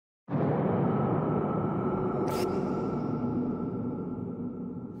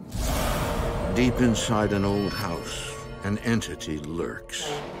Deep inside an old house, an entity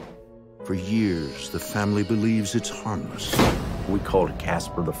lurks. For years, the family believes it's harmless. We called it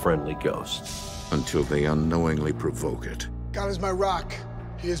Casper the Friendly Ghost. Until they unknowingly provoke it. God is my rock.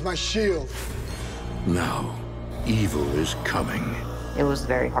 He is my shield. Now, evil is coming. It was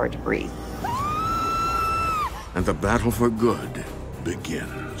very hard to breathe. And the battle for good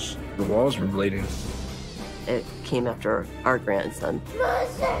begins. The walls were bleeding. It came after our grandson.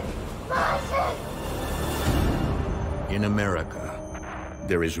 In America,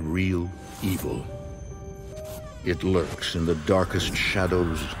 there is real evil. It lurks in the darkest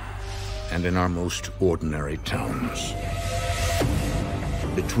shadows and in our most ordinary towns.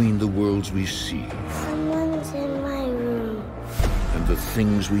 Between the worlds we see Someone's in my room. and the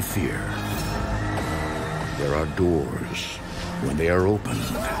things we fear, there are doors. When they are opened,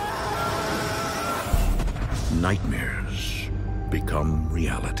 nightmares become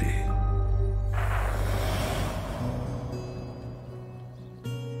reality.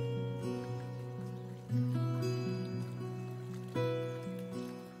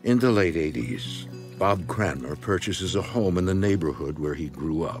 In the late 80s, Bob Cranmer purchases a home in the neighborhood where he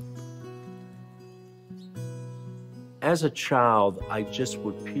grew up. As a child, I just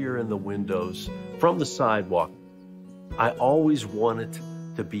would peer in the windows from the sidewalk. I always wanted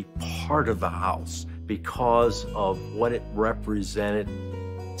to be part of the house because of what it represented: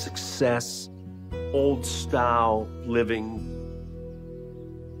 success, old-style living.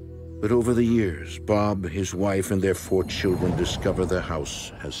 But over the years, Bob, his wife, and their 4 children discover the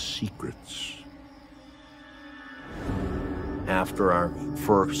house has secrets. After our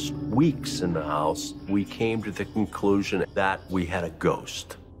first weeks in the house, we came to the conclusion that we had a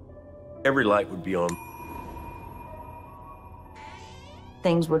ghost. Every light would be on.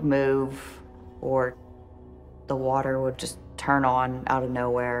 Things would move, or the water would just turn on out of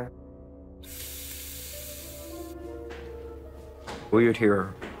nowhere. We would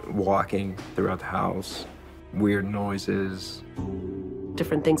hear walking throughout the house, weird noises.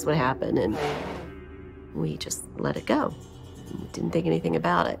 Different things would happen, and we just let it go. We didn't think anything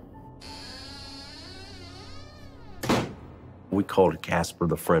about it. We called it Casper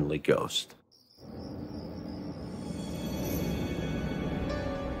the Friendly Ghost.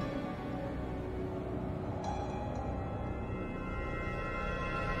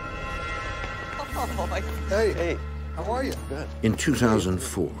 Hey, how are you? Good. In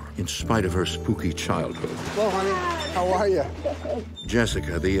 2004, in spite of her spooky childhood, Hello, honey. How are you?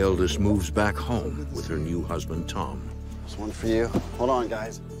 Jessica, the eldest, moves back home with her new husband, Tom, There's one for you. Hold on,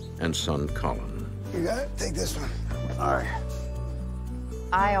 guys. and son, Colin. You got it? Take this one. All right.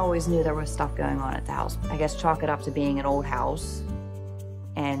 I always knew there was stuff going on at the house. I guess chalk it up to being an old house,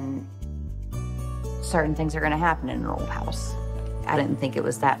 and certain things are gonna happen in an old house. I didn't think it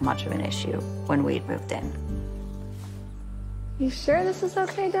was that much of an issue when we'd moved in. You sure this is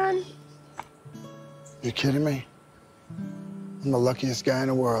okay, Dad? You kidding me? I'm the luckiest guy in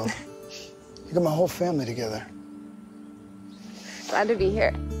the world. You got my whole family together. Glad to be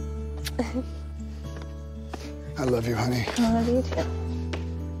here. I love you, honey. I love you too.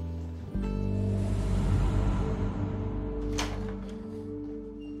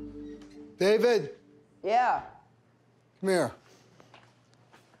 David, Yeah. come here.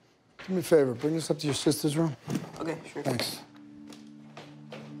 Do me a favor. Bring this up to your sister's room. Okay, sure. Thanks.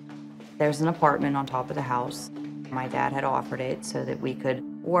 There's an apartment on top of the house. My dad had offered it so that we could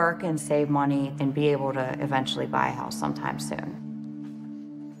work and save money and be able to eventually buy a house sometime soon.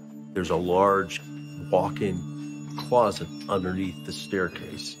 There's a large walk-in closet underneath the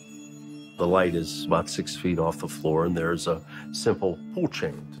staircase. The light is about 6 feet off the floor, and there's a simple pull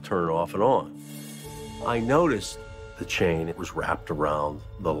chain to turn it off and on. I noticed the chain, it was wrapped around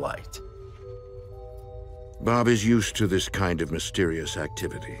the light. Bob is used to this kind of mysterious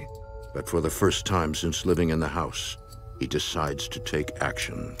activity, but for the first time since living in the house, he decides to take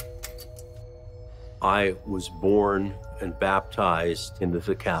action. I was born and baptized into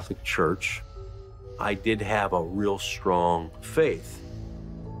the Catholic Church. I did have a real strong faith.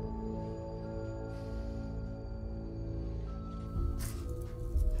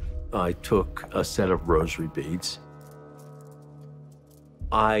 I took a set of rosary beads.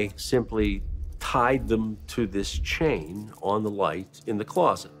 I simply tied them to this chain on the light in the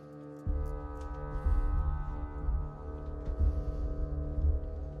closet.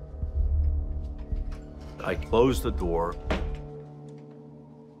 I closed the door.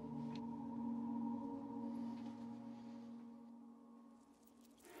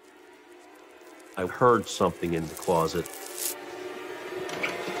 I heard something in the closet.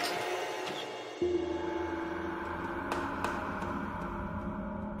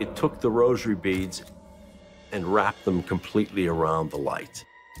 It took the rosary beads and wrapped them completely around the light.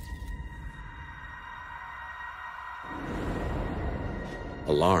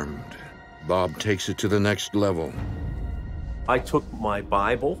 Alarmed, Bob takes it to the next level. I took my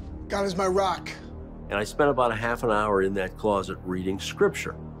Bible, God is my rock. and I spent about a half an hour in that closet reading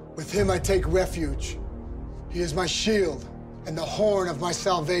scripture. With him I take refuge. He is my shield and the horn of my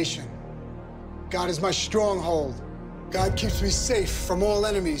salvation. God is my stronghold. God keeps me safe from all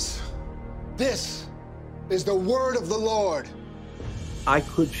enemies. This is the word of the Lord. I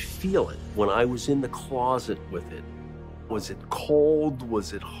could feel it when I was in the closet with it. Was it cold?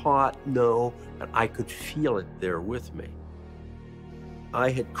 Was it hot? No, but I could feel it there with me.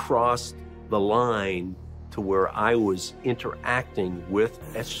 I had crossed the line to where I was interacting with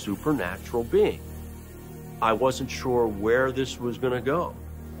a supernatural being. I wasn't sure where this was going to go.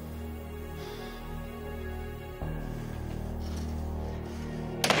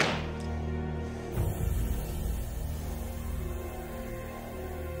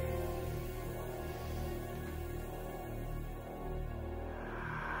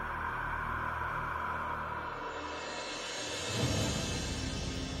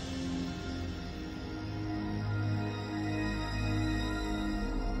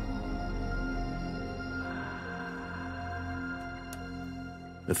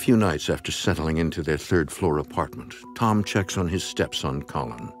 A few nights after settling into their third-floor apartment, Tom checks on his stepson,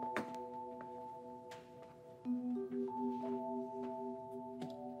 Colin.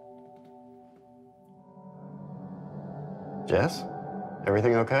 Jess?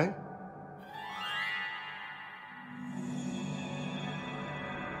 Everything okay?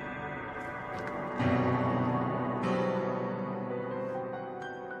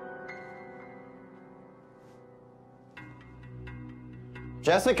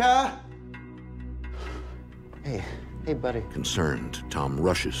 Jessica? Hey, buddy. Concerned, Tom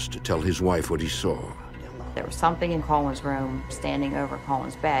rushes to tell his wife what he saw. There was something in Colin's room standing over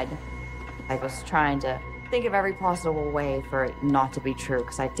Colin's bed. I was trying to think of every possible way for it not to be true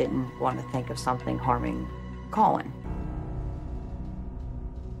because I didn't want to think of something harming Colin.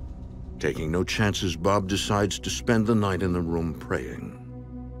 Taking no chances, Bob decides to spend the night in the room praying.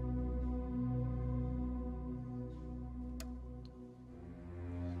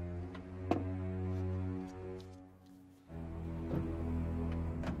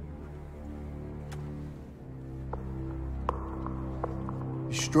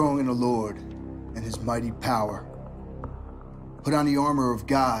 Be strong in the Lord and his mighty power. Put on the armor of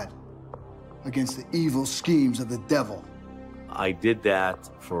God against the evil schemes of the devil. I did that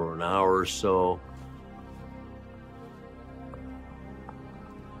for an hour or so.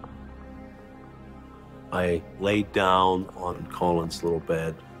 I laid down on Colin's little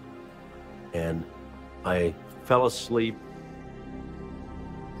bed and I fell asleep.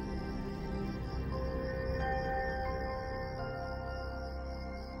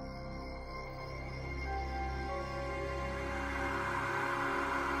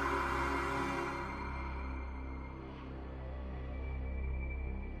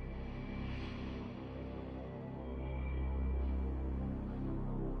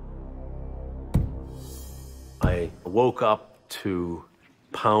 I woke up to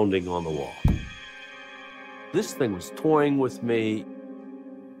pounding on the wall. This thing was toying with me.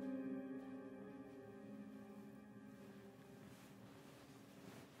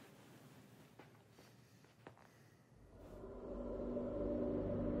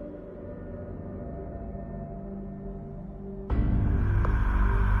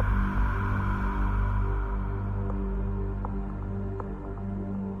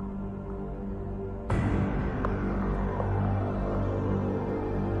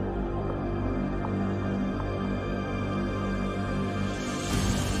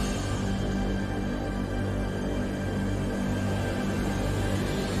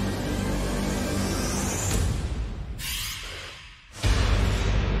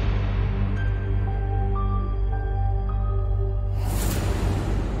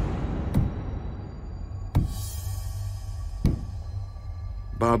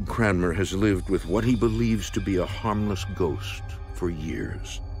 Bob Cranmer has lived with what he believes to be a harmless ghost for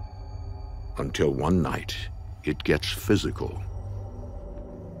years. Until one night, it gets physical.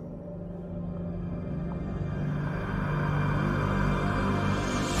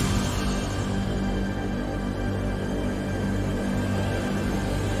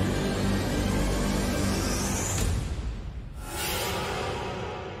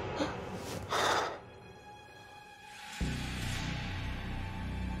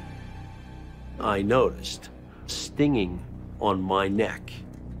 I noticed stinging on my neck.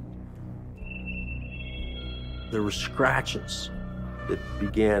 There were scratches. that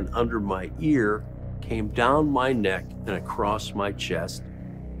began under my ear came down my neck and across my chest.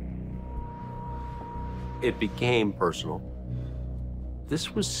 It became personal.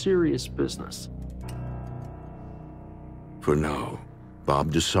 This was serious business. For now,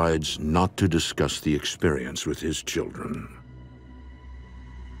 Bob decides not to discuss the experience with his children.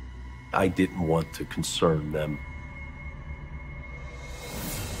 I didn't want to concern them.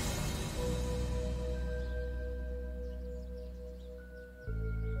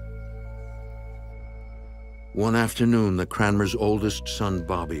 One afternoon, the Cranmers' oldest son,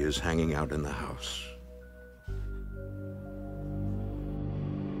 Bobby, is hanging out in the house.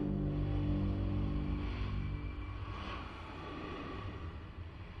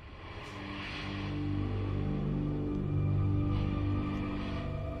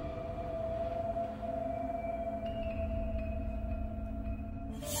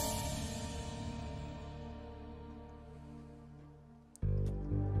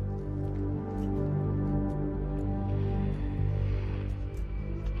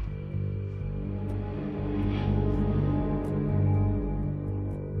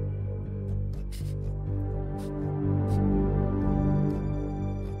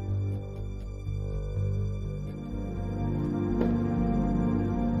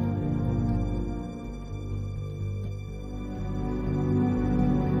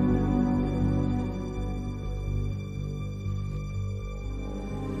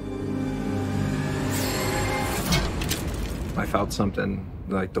 I felt something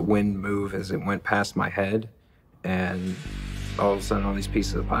like the wind move as it went past my head, and all of a sudden all these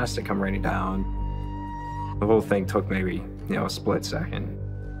pieces of plastic come raining down. The whole thing took maybe, a split second.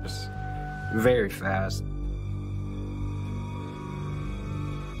 Just very fast.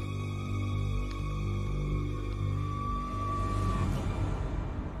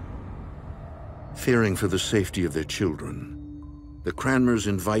 Fearing for the safety of their children, the Cranmers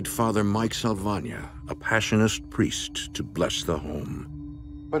invite Father Mike Salvagna, a Passionist priest, to bless the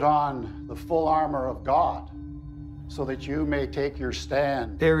home. Put on the full armor of God so that you may take your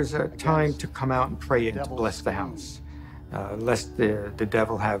stand. There is a time to come out and pray and to bless the house, lest the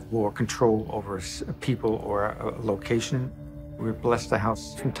devil have more control over people or a location. We bless the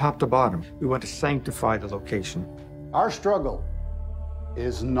house from top to bottom. We want to sanctify the location. Our struggle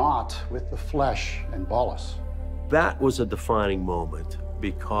is not with the flesh and bolus. That was a defining moment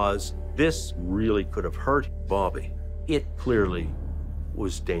because this really could have hurt Bobby. It clearly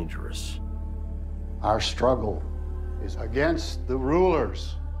was dangerous. Our struggle is against the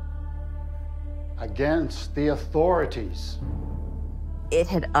rulers, against the authorities. It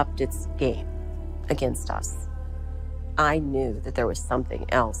had upped its game against us. I knew that there was something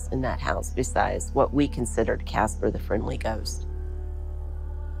else in that house besides what we considered Casper the Friendly Ghost.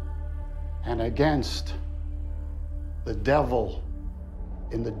 And against the devil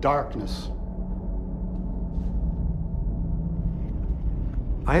in the darkness.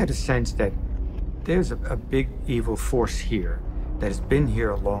 I had a sense that there's a big evil force here that has been here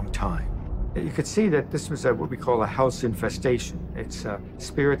a long time. You could see that this was what we call a house infestation. It's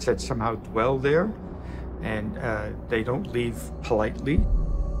spirits that somehow dwell there, and they don't leave politely.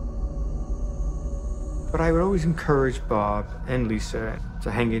 But I would always encourage Bob and Lisa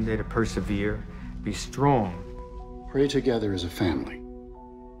to hang in there, to persevere, be strong. Pray together as a family.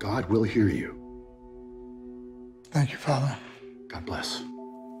 God will hear you. Thank you, Father. God bless.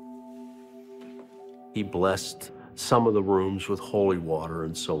 He blessed some of the rooms with holy water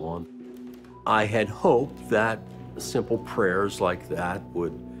and so on. I had hoped that simple prayers like that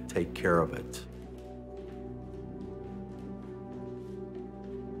would take care of it.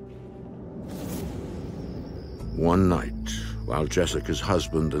 One night, while Jessica's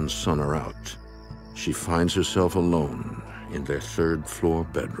husband and son are out, she finds herself alone in their third-floor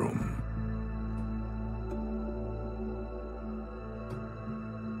bedroom.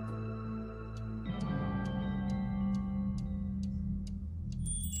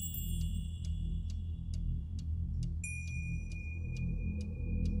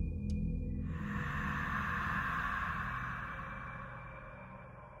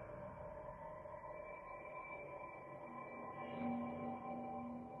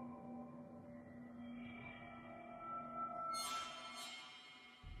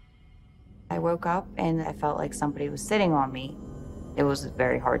 I woke up and I felt like somebody was sitting on me. It was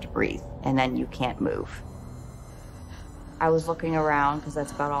very hard to breathe, and then you can't move. I was looking around because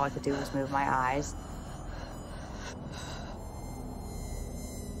that's about all I could do was move my eyes.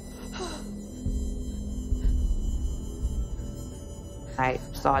 I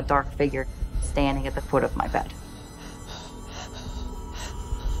saw a dark figure standing at the foot of my bed.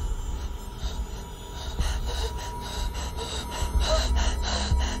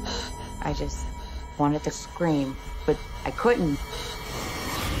 just wanted to scream, but I couldn't.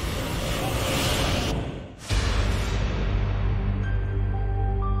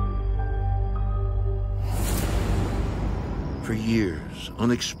 For years,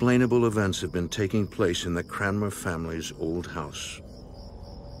 unexplainable events have been taking place in the Cranmer family's old house.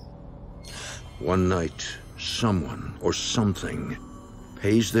 One night, someone or something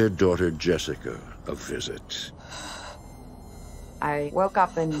pays their daughter Jessica a visit. I woke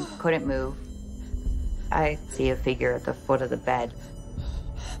up and couldn't move. I see a figure at the foot of the bed.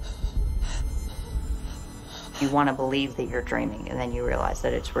 You want to believe that you're dreaming, and then you realize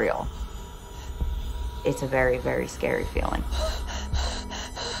that it's real. It's a very, very scary feeling.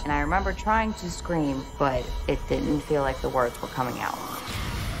 And I remember trying to scream, but it didn't feel like the words were coming out.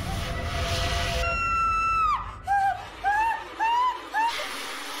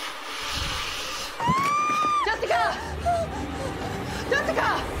 Jessica!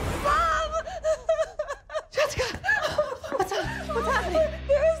 Jessica! Mom! Jessica! What's up? What's happening?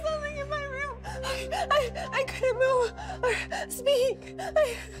 There was something in my room. I couldn't move or speak.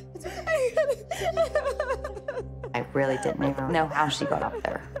 I really didn't even know how she got up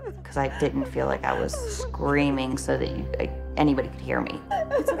there, because I didn't feel like I was screaming so that anybody could hear me.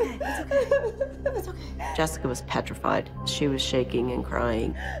 It's okay. It's okay. It's okay. Jessica was petrified. She was shaking and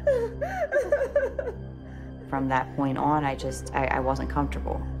crying. From that point on, I wasn't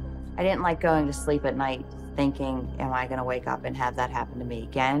comfortable. I didn't like going to sleep at night thinking, am I gonna wake up and have that happen to me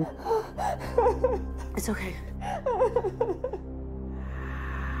again? It's okay.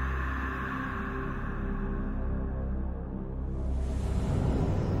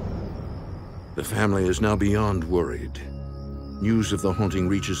 The family is now beyond worried. News of the haunting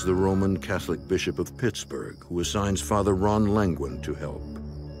reaches the Roman Catholic Bishop of Pittsburgh, who assigns Father Ron Langwin to help.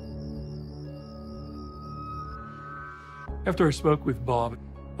 After I spoke with Bob,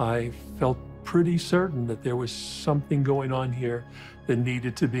 I felt pretty certain that there was something going on here that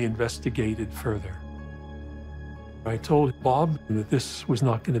needed to be investigated further. I told Bob that this was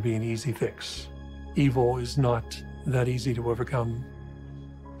not going to be an easy fix. Evil is not that easy to overcome.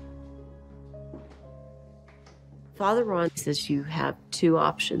 Father Ron says you have two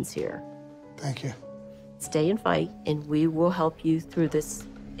options here. Thank you. Stay and fight, and we will help you through this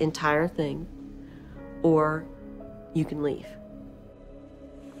entire thing, or you can leave.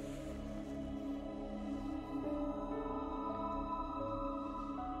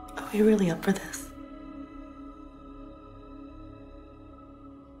 Are we really up for this?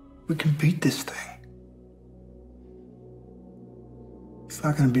 We can beat this thing. It's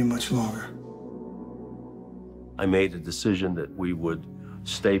not gonna be much longer. I made a decision that we would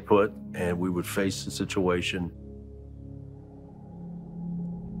stay put and we would face the situation.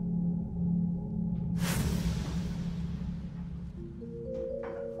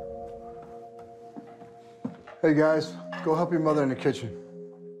 Hey guys, go help your mother in the kitchen.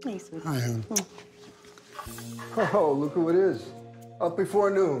 Hey, sweetie. Hi, hon. Oh, look who it is. Up before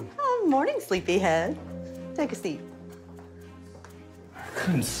noon. Oh, morning, sleepyhead. Take a seat. I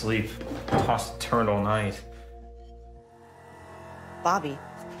couldn't sleep. Tossed and turned all night. Bobby,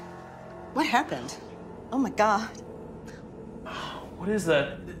 what happened? Oh my God. What is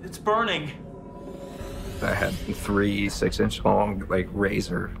that? It's burning. I had 3 6-inch long, like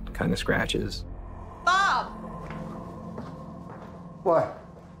razor kind of scratches. Bob! What?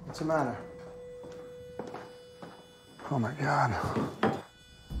 What's the matter? Oh my God.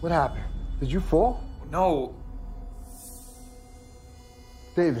 What happened? Did you fall? No.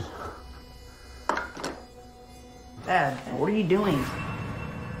 David. Dad, what are you doing?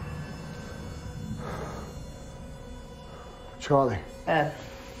 Charlie. Dad,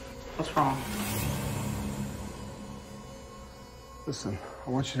 what's wrong? Listen, I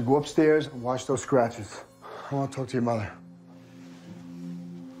want you to go upstairs and wash those scratches. I want to talk to your mother.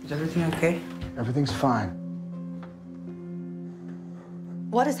 Is everything okay? Everything's fine.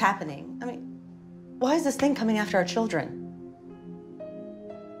 What is happening? I mean, why is this thing coming after our children?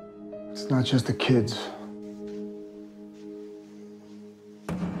 It's not just the kids.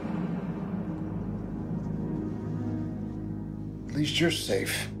 At least you're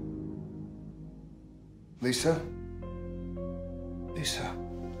safe. Lisa? Lisa.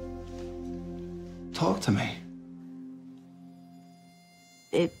 Talk to me.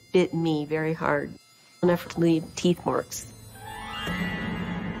 It bit me very hard. I'll never leave teeth marks.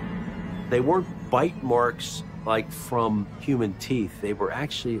 They weren't bite marks like from human teeth. They were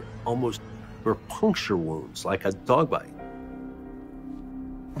actually almost puncture wounds, like a dog bite.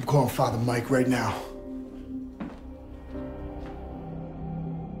 I'm calling Father Mike right now.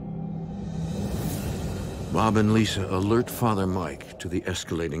 Bob and Lisa alert Father Mike to the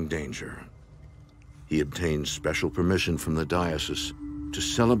escalating danger. He obtained special permission from the diocese to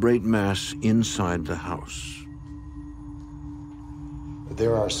celebrate Mass inside the house.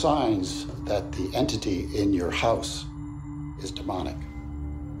 There are signs that the entity in your house is demonic.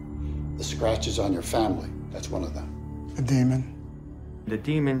 The scratches on your family, that's one of them. A demon. The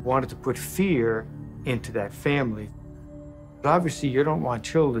demon wanted to put fear into that family. But obviously, you don't want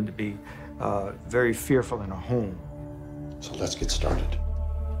children to be very fearful in a home. So let's get started.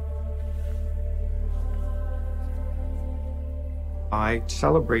 I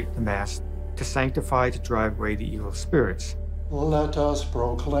celebrate the Mass to sanctify, to drive away the evil spirits. Let us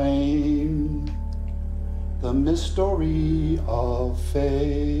proclaim the mystery of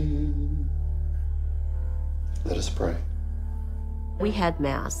faith. Let us pray. We had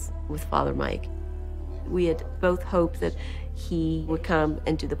Mass with Father Mike. We had both hoped that he would come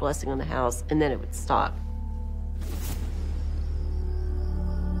and do the blessing on the house, and then it would stop.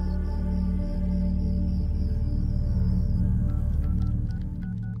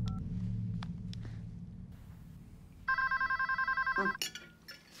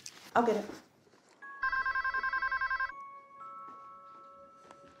 I'll get it.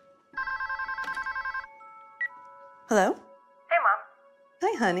 Hello? Hey, Mom.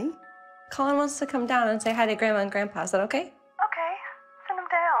 Hi, honey. Colin wants to come down and say hi to Grandma and Grandpa. Is that okay? Okay. Send them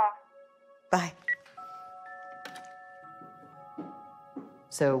down. Bye.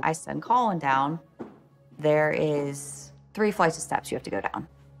 So I send Colin down. There is 3 flights of steps you have to go down.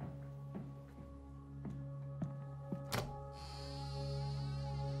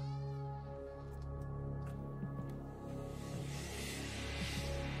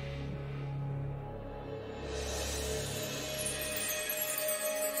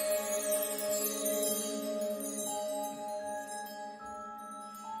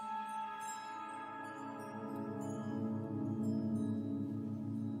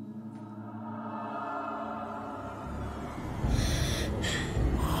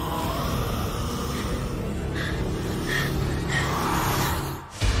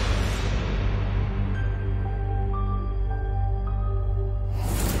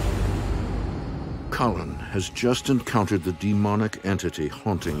 Colin has just encountered the demonic entity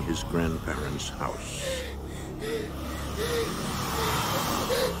haunting his grandparents' house.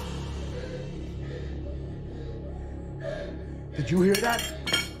 Did you hear that?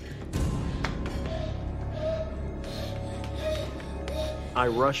 I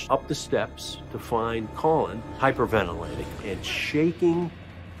rushed up the steps to find Colin hyperventilating and shaking.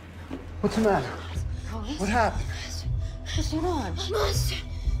 What's the matter? What happened? What's going on? Monster!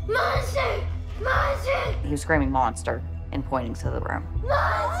 Monster! Monster! He was screaming monster and pointing to the room.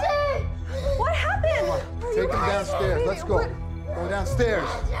 Monster! What happened? Take him downstairs. Let's go. Go downstairs.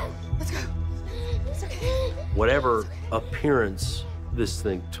 Let's go. It's okay. Whatever appearance this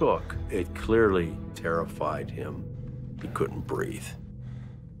thing took, it clearly terrified him. He couldn't breathe.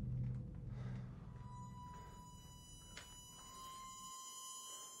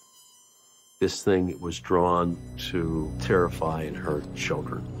 This thing was drawn to terrify and hurt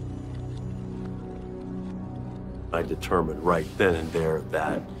children. I determined right then and there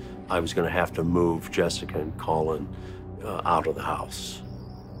that I was going to have to move Jessica and Colin out of the house.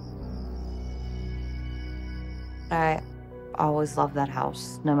 I always loved that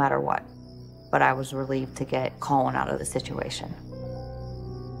house, no matter what. But I was relieved to get Colin out of the situation.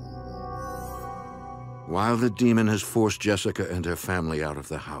 While the demon has forced Jessica and her family out of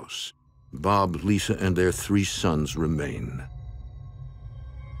the house, Bob, Lisa, and their 3 sons remain.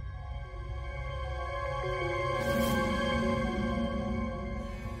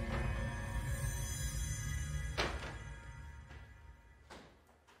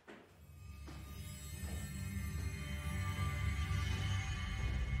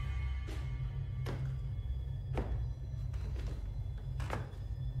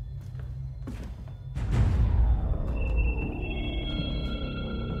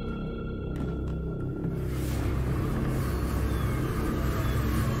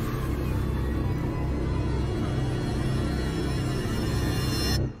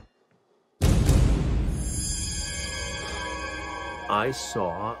 I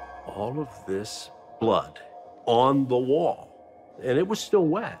saw all of this blood on the wall, and it was still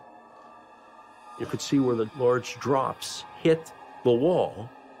wet. You could see where the large drops hit the wall,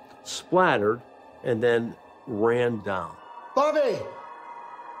 splattered, and then ran down. Bobby!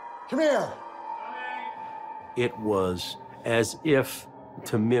 Come here! It was as if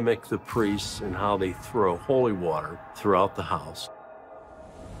to mimic the priests and how they throw holy water throughout the house.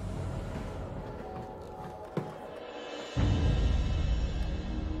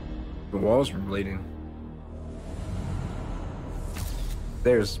 The walls were bleeding.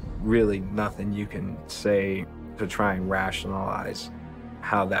 There's really nothing you can say to try and rationalize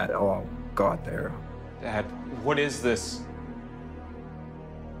how that all got there. Dad, what is this?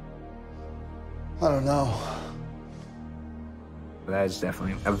 I don't know. That is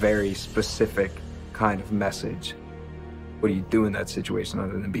definitely a very specific kind of message. What do you do in that situation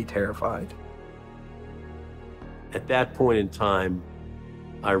other than be terrified? At that point in time,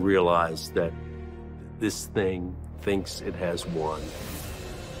 I realized that this thing thinks it has won.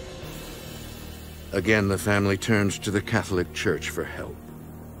 Again, the family turns to the Catholic Church for help.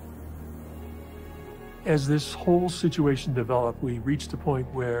 As this whole situation developed, we reached a point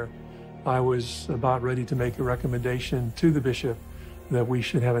where I was about ready to make a recommendation to the bishop that we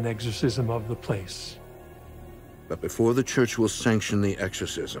should have an exorcism of the place. But before the church will sanction the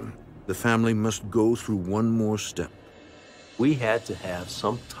exorcism, the family must go through one more step. We had to have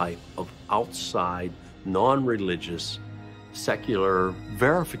some type of outside, non-religious, secular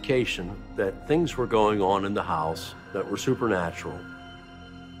verification that things were going on in the house that were supernatural,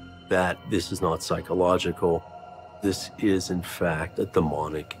 that this is not psychological, this is in fact a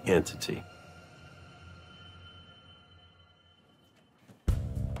demonic entity.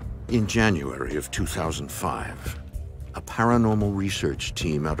 In January of 2005, a paranormal research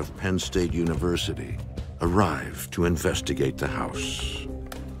team out of Penn State University arrived to investigate the house.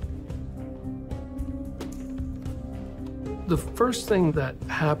 The first thing that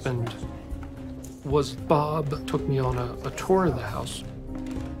happened was Bob took me on a tour of the house.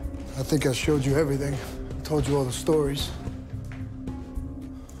 I think I showed you everything. I told you all the stories.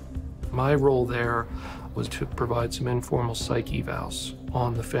 My role there was to provide some informal psych evals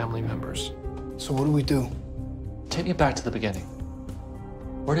on the family members. So what do we do? Take me back to the beginning.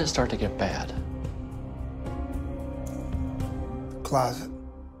 Where did it start to get bad? Closet.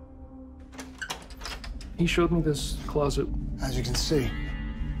 He showed me this closet. As you can see.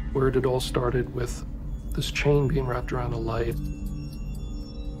 Where it had all started with this chain being wrapped around a light.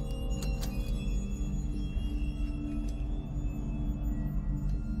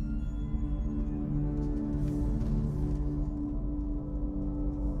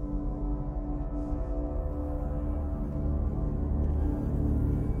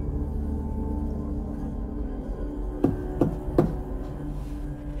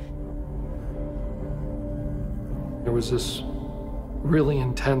 There was this really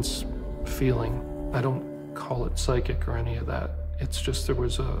intense feeling. I don't call it psychic or any of that. It's just there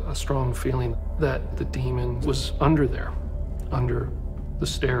was a strong feeling that the demon was under there, under the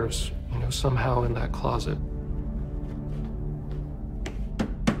stairs, you know, somehow in that closet.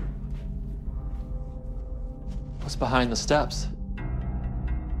 What's behind the steps?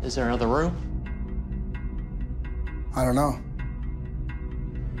 Is there another room? I don't know.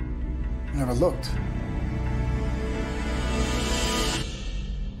 I never looked.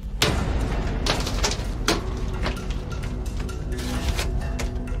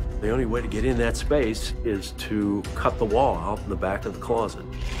 The only way to get in that space is to cut the wall out in the back of the closet,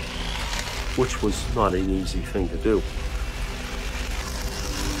 which was not an easy thing to do.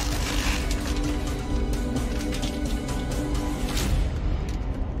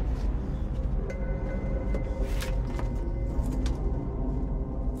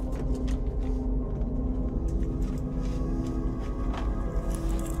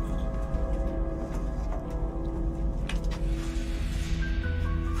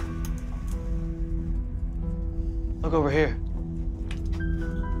 Look over here.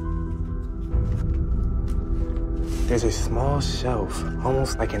 There's a small shelf,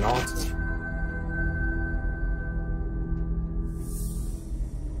 almost like an altar.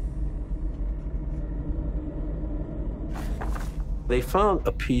 They found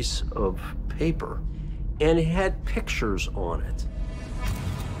a piece of paper, and it had pictures on it.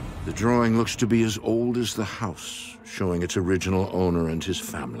 The drawing looks to be as old as the house, showing its original owner and his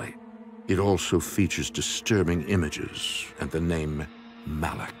family. It also features disturbing images and the name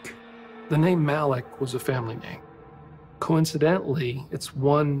Malik. The name Malik was a family name. Coincidentally, it's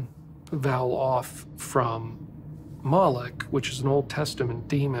one vowel off from Moloch, which is an Old Testament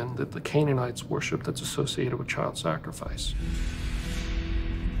demon that the Canaanites worship that's associated with child sacrifice.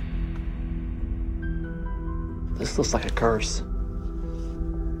 This looks like a curse.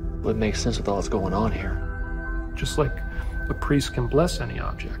 Would make sense with all that's going on here. Just like a priest can bless any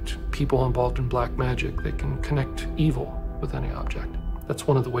object, people involved in black magic, they can connect evil with any object. That's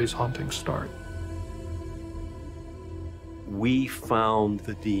one of the ways hauntings start. We found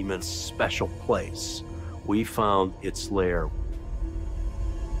the demon's special place. We found its lair.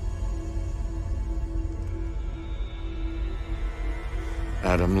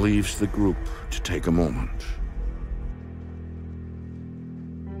 Adam leaves the group to take a moment.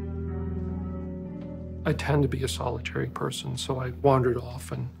 I tend to be a solitary person, so I wandered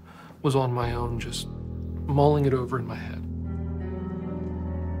off and was on my own, just mulling it over in my head.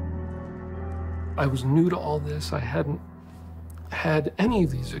 I was new to all this. I hadn't had any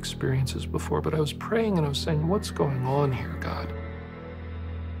of these experiences before, but I was praying and I was saying, what's going on here, God?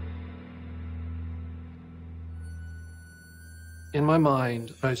 In my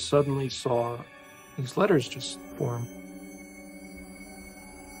mind, I suddenly saw these letters just form.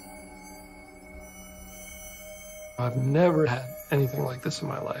 I've never had anything like this in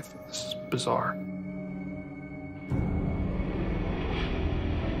my life. This is bizarre.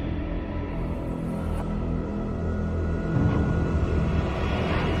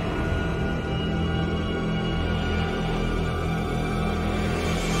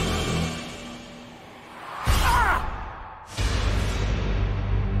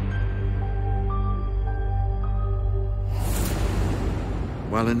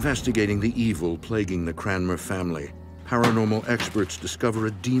 While investigating the evil plaguing the Cranmer family, paranormal experts discover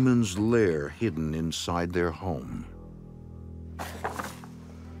a demon's lair hidden inside their home.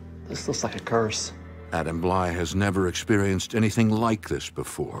 This looks like a curse. Adam Bly has never experienced anything like this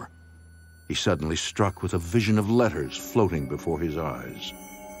before. He's suddenly struck with a vision of letters floating before his eyes.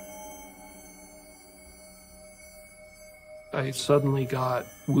 I suddenly got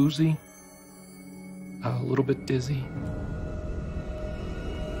woozy, a little bit dizzy.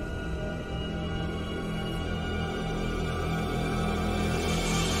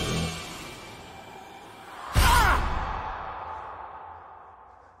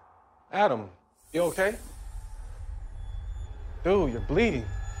 Adam, you okay? Dude, you're bleeding.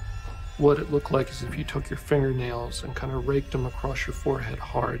 What it looked like is if you took your fingernails and kind of raked them across your forehead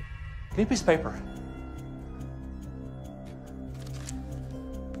hard. Give me a piece of paper.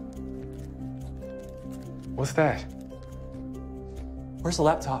 What's that? Where's the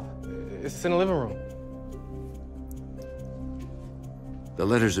laptop? It's in the living room. The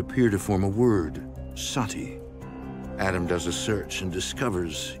letters appear to form a word, Sati. Adam does a search and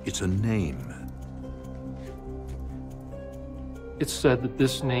discovers it's a name. It's said that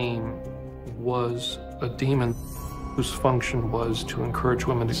this name was a demon whose function was to encourage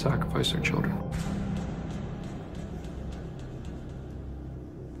women to sacrifice their children.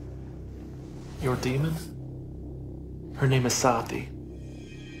 Your demon? Her name is Sati.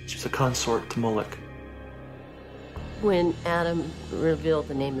 She's a consort to Moloch. When Adam revealed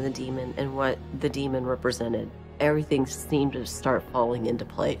the name of the demon and what the demon represented, everything seemed to start falling into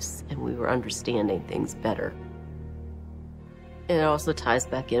place, and we were understanding things better. And it also ties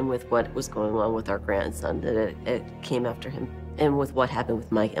back in with what was going on with our grandson, that it came after him, and with what happened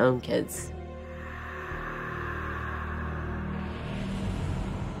with my own kids.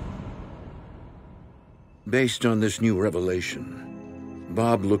 Based on this new revelation,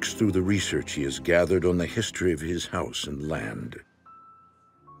 Bob looks through the research he has gathered on the history of his house and land.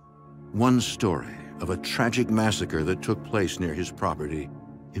 One story of a tragic massacre that took place near his property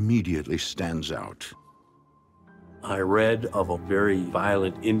immediately stands out. I read of a very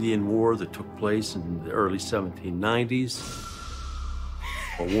violent Indian war that took place in the early 1790s.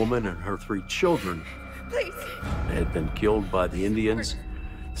 A woman and her 3 children had been killed by the Indians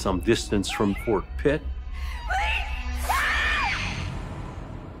some distance from Fort Pitt.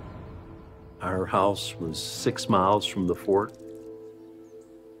 Our house was 6 miles from the fort.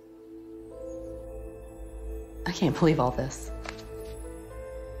 I can't believe all this.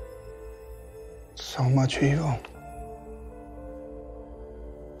 So much evil.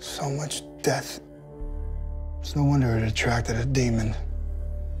 So much death. It's no wonder it attracted a demon.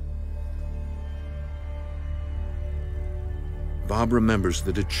 Bob remembers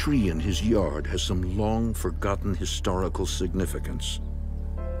that a tree in his yard has some long-forgotten historical significance.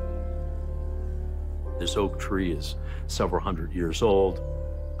 This oak tree is several hundred years old.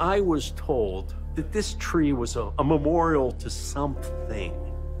 I was told that this tree was a memorial to something.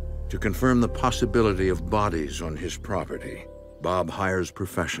 To confirm the possibility of bodies on his property, Bob hires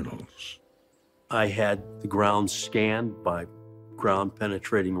professionals. I had the ground scanned by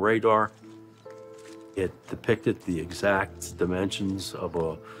ground-penetrating radar. It depicted the exact dimensions of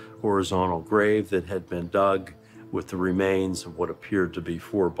a horizontal grave that had been dug with the remains of what appeared to be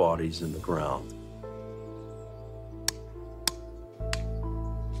 4 bodies in the ground.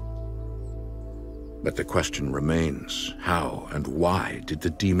 But the question remains, how and why did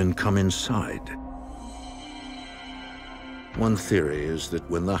the demon come inside? One theory is that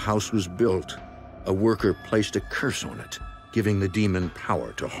when the house was built, a worker placed a curse on it, giving the demon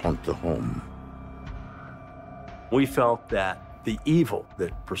power to haunt the home. We felt that the evil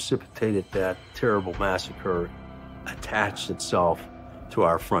that precipitated that terrible massacre attached itself to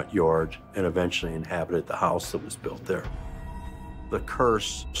our front yard and eventually inhabited the house that was built there. The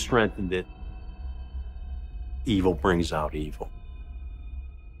curse strengthened it. Evil brings out evil.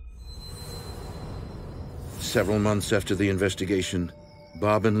 Several months after the investigation,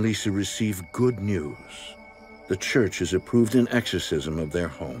 Bob and Lisa receive good news. The church has approved an exorcism of their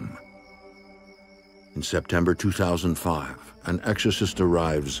home. In September 2005, an exorcist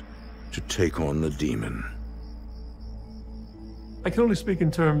arrives to take on the demon. I can only speak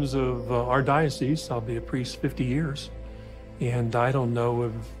in terms of our diocese. I'll be a priest 50 years, and I don't know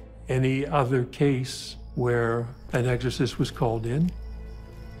of any other case where an exorcist was called in.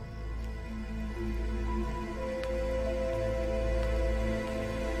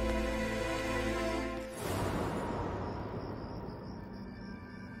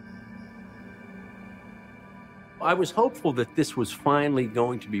 I was hopeful that this was finally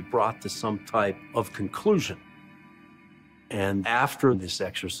going to be brought to some type of conclusion. And after this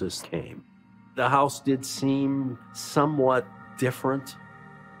exorcist came, the house did seem somewhat different.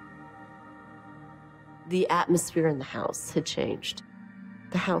 The atmosphere in the house had changed.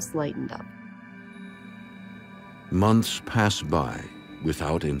 The house lightened up. Months pass by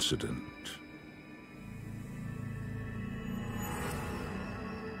without incident.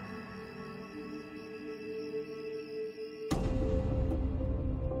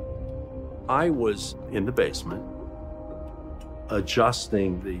 I was in the basement,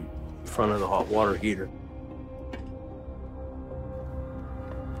 adjusting the front of the hot water heater.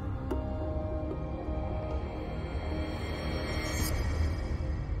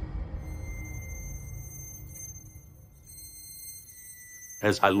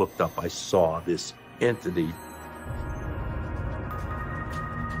 As I looked up, I saw this entity.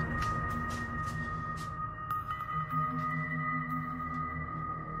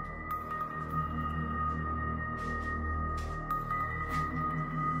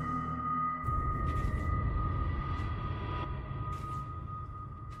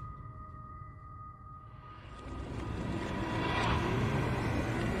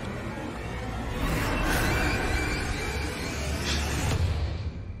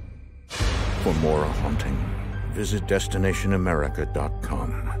 For more haunting, visit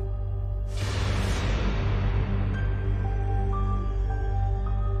destinationamerica.com.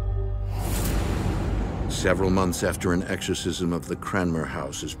 Several months after an exorcism of the Cranmer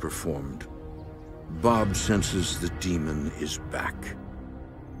house is performed, Bob senses the demon is back.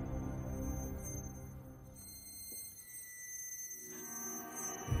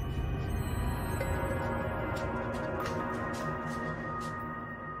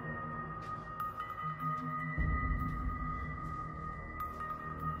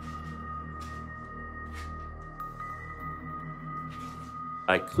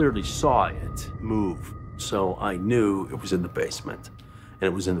 I clearly saw it move, so I knew it was in the basement, and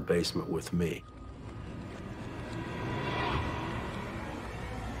it was in the basement with me.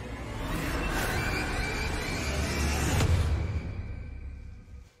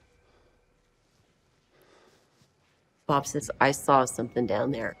 Bob says, I saw something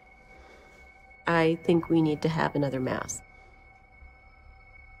down there. I think we need to have another mass.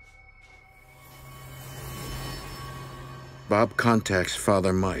 Bob contacts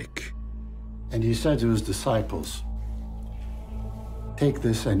Father Mike. And he said to his disciples, "Take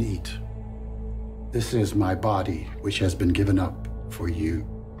this and eat. This is my body, which has been given up for you."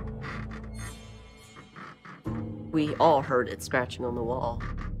 We all heard it scratching on the wall.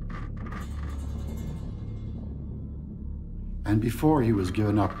 And before he was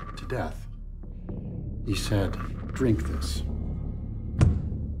given up to death, he said, "Drink this."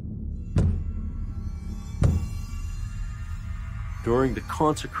 During the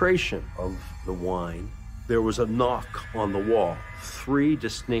consecration of the wine, there was a knock on the wall, 3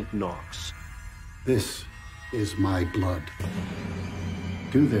 distinct knocks. "This is my blood.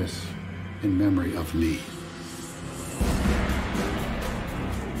 Do this in memory of me."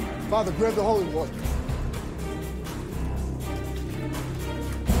 Father, grab the holy water.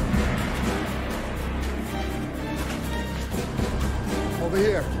 Over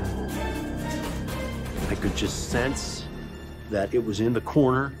here. I could just sense that it was in the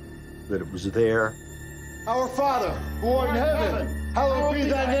corner, that it was there. Our Father, who art in heaven, hallowed be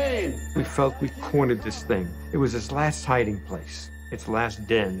thy name. We felt we cornered this thing. It was its last hiding place, its last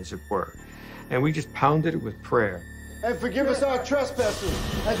den, as it were. And we just pounded it with prayer. And forgive us our trespasses,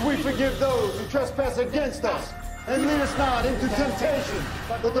 as we forgive those who trespass against us. And lead us not into temptation,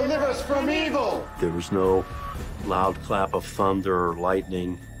 but deliver us from evil. There was no loud clap of thunder or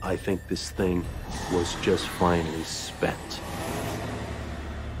lightning. I think this thing was just finally spent.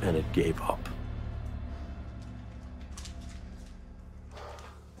 And it gave up.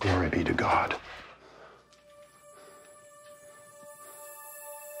 God.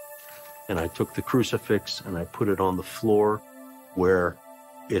 And I took the crucifix and I put it on the floor where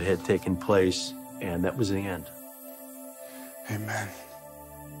it had taken place, and that was the end. Amen.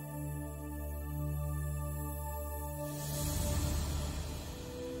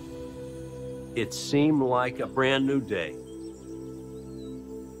 It seemed like a brand new day.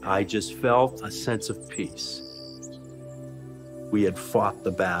 I just felt a sense of peace. We had fought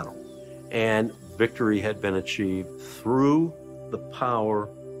the battle, and victory had been achieved through the power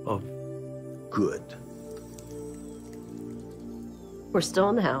of good. We're still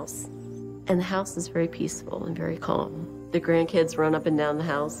in the house, and the house is very peaceful and very calm. The grandkids run up and down the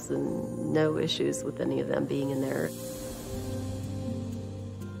house, and no issues with any of them being in there.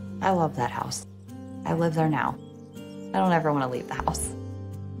 I love that house. I live there now. I don't ever want to leave the house.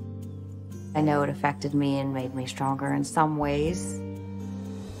 I know it affected me and made me stronger in some ways.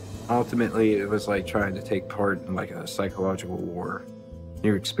 Ultimately, it was like trying to take part in like a psychological war.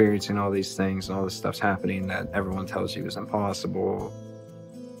 You're experiencing all these things and all this stuff's happening that everyone tells you is impossible.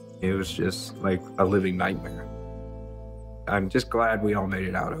 It was just like a living nightmare. I'm just glad we all made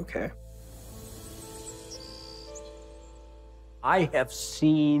it out okay. I have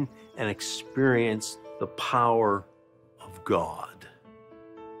seen and experienced the power of God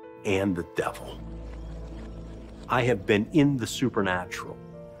and the devil. I have been in the supernatural,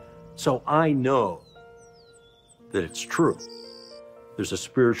 so I know that it's true. There's a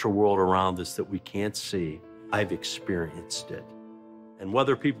spiritual world around us that we can't see. I've experienced it. And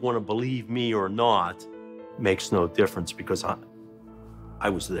whether people want to believe me or not makes no difference, because I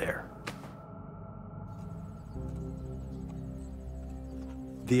was there.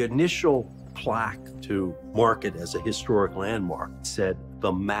 The initial plaque to mark it as a historic landmark said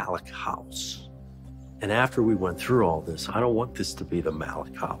the Malik House. And after we went through all this, I don't want this to be the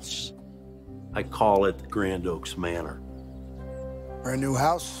Malik House. I call it Grand Oaks Manor. Brand new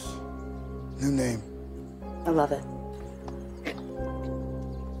house, new name. I love it.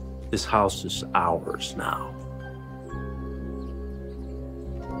 This house is ours now.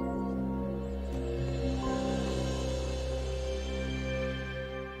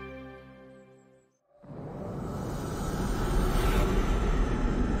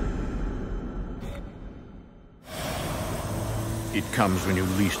 It comes when you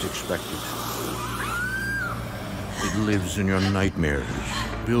least expect it. It lives in your nightmares,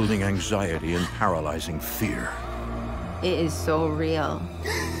 building anxiety and paralyzing fear. It is so real.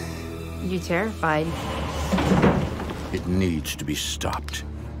 You're terrified. It needs to be stopped.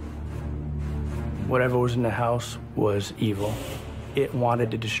 Whatever was in the house was evil. It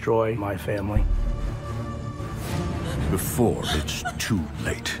wanted to destroy my family. Before it's too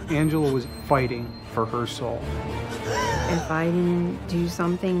late. Angela was fighting for her soul. If I didn't do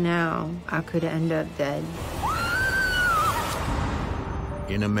something now, I could end up dead.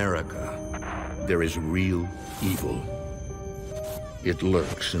 In America, there is real evil. It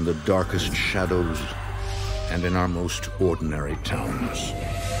lurks in the darkest shadows and in our most ordinary towns.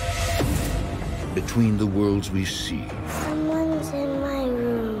 Between the worlds we see Someone's in my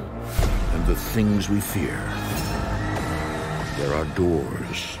room. and the things we fear, there are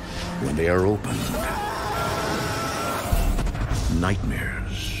doors. When they are opened,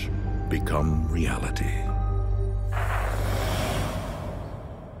 nightmares become reality.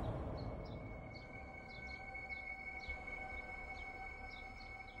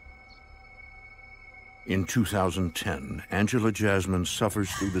 In 2010, Angela Jasmine suffers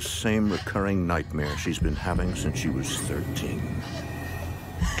through the same recurring nightmare she's been having since she was 13.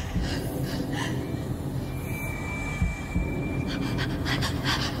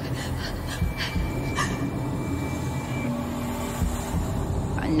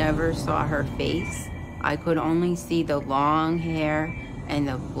 I never saw her face. I could only see the long hair and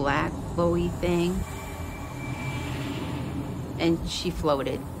the black flowy thing. And she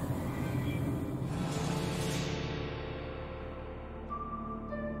floated.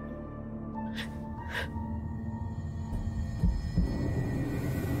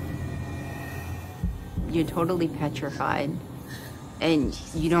 You're totally petrified, and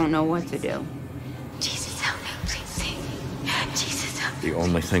you don't know what to do. Jesus, help me, please save me. Jesus, help me. The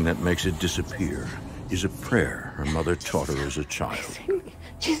only thing that makes it disappear is a prayer her mother taught her as a child.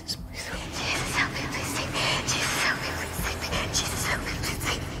 Jesus, please help me. Jesus, help me, please save me. Jesus, help me, please save me. Jesus, help me, please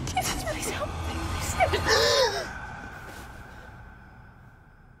save me. Jesus, please help me, please save me.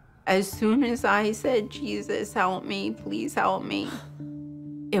 As soon as I said, Jesus, help me, please help me,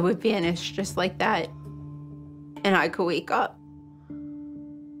 it would vanish just like that. And I could wake up.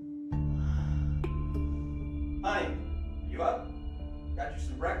 Honey, you up? Got you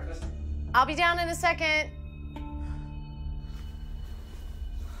some breakfast. I'll be down in a second.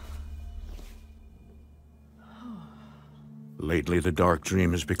 Lately, the dark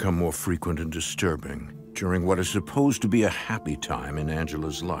dream has become more frequent and disturbing during what is supposed to be a happy time in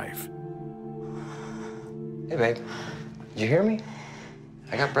Angela's life. Hey, babe. Did you hear me?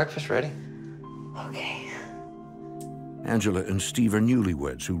 I got breakfast ready. Okay. Angela and Steve are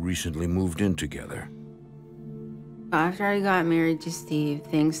newlyweds who recently moved in together. After I got married to Steve,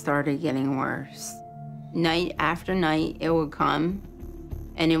 things started getting worse. Night after night, it would come,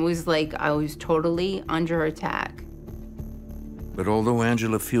 and it was like I was totally under attack. But although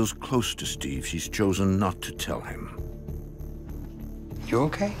Angela feels close to Steve, she's chosen not to tell him. You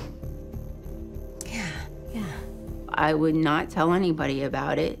okay? Yeah. I would not tell anybody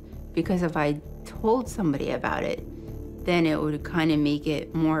about it, because if I told somebody about it, then it would kind of make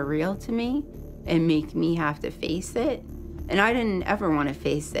it more real to me and make me have to face it. And I didn't ever want to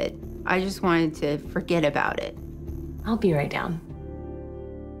face it. I just wanted to forget about it. I'll be right down.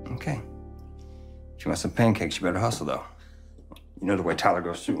 Okay. She wants some pancakes. You better hustle, though. You know the way Tyler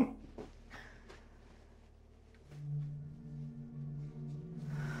goes through.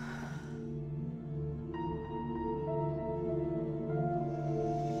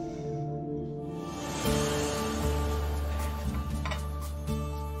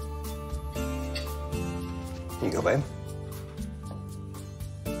 Here you go, babe.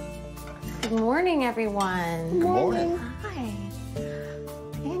 Good morning, everyone. Good morning. Hi.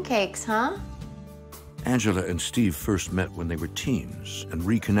 Pancakes, huh? Angela and Steve first met when they were teens and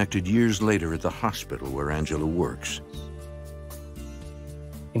reconnected years later at the hospital where Angela works.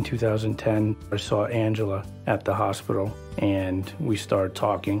 In 2010, I saw Angela at the hospital, and we started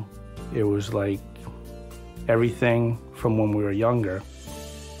talking. It was like everything from when we were younger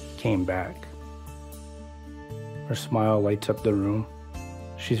came back. Her smile lights up the room.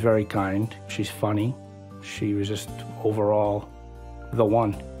 She's very kind. She's funny. She was just overall the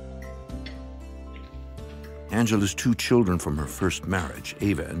one. Angela's two children from her first marriage,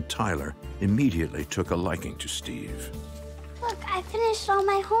 Ava and Tyler, immediately took a liking to Steve. Look, I finished all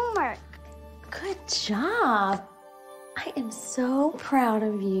my homework. Good job. I am so proud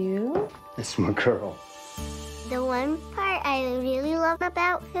of you. That's my girl. The one part I really love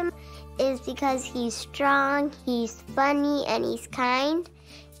about him is because he's strong, he's funny, and he's kind,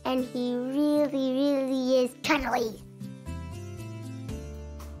 and he really is cuddly.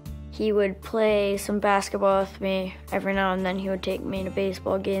 He would play some basketball with me. Every now and then he would take me to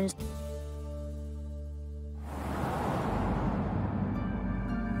baseball games.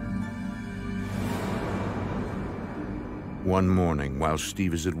 One morning, while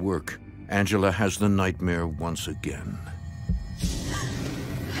Steve is at work, Angela has the nightmare once again.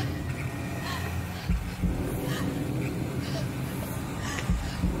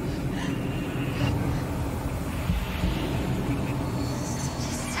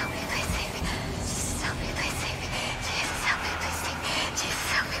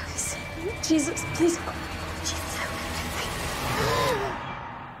 Jesus, please.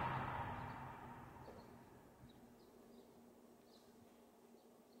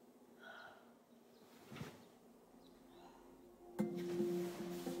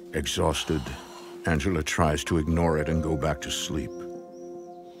 Exhausted, Angela tries to ignore it and go back to sleep.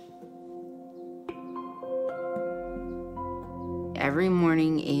 Every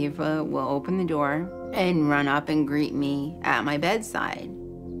morning, Ava will open the door and run up and greet me at my bedside.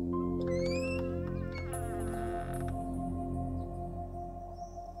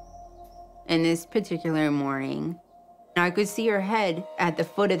 And this particular morning, I could see her head at the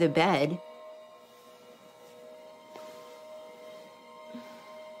foot of the bed.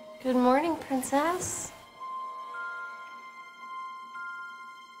 Good morning, princess.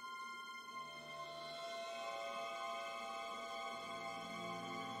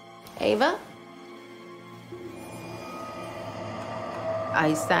 Ava?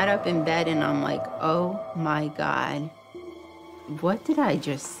 I sat up in bed and I'm like, oh my God, what did I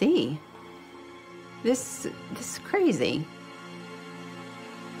just see? This is crazy.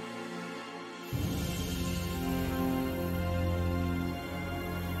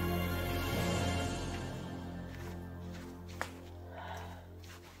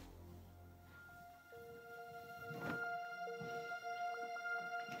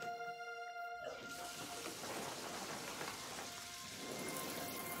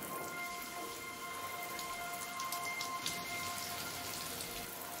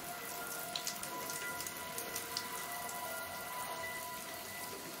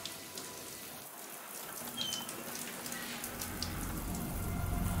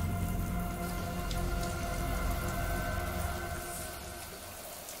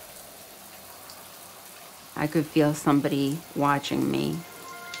 I could feel somebody watching me.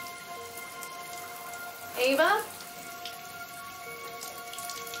 Ava?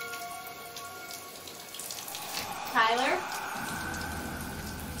 Tyler?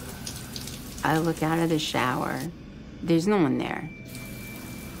 I look out of the shower. There's no one there.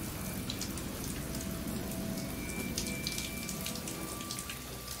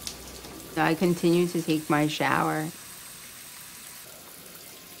 I continue to take my shower.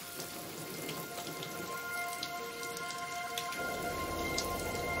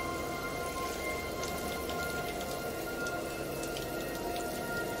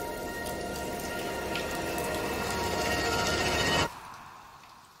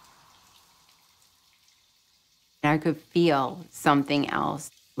 I could feel something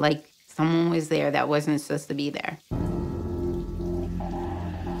else, like someone was there that wasn't supposed to be there.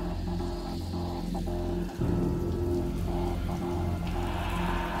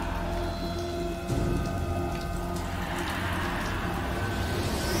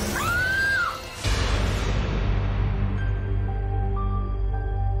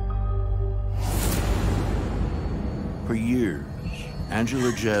 For years,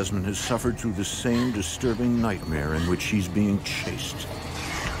 Angela Jasmine has suffered through the same disturbing nightmare in which she's being chased.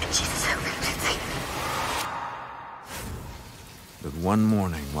 But one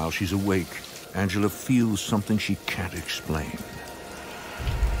morning, while she's awake, Angela feels something she can't explain.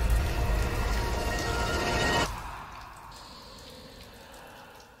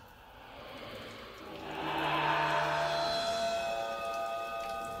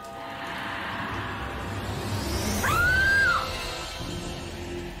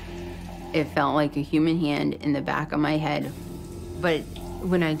 It felt like a human hand in the back of my head. But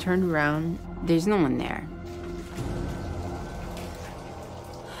when I turned around, there's no one there.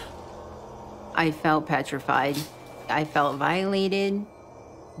 I felt petrified. I felt violated,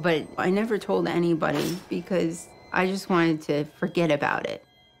 but I never told anybody because I just wanted to forget about it.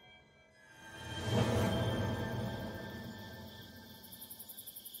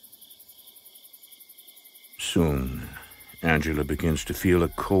 Soon, Angela begins to feel a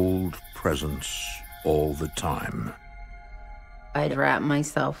cold presence all the time. I'd wrap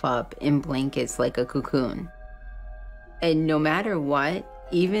myself up in blankets like a cocoon. And no matter what,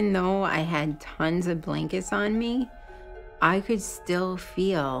 even though I had tons of blankets on me, I could still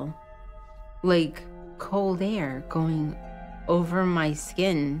feel like cold air going over my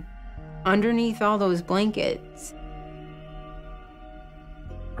skin underneath all those blankets.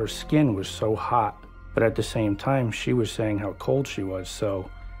 Her skin was so hot, but at the same time, she was saying how cold she was,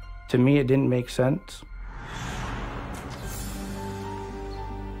 so to me, it didn't make sense.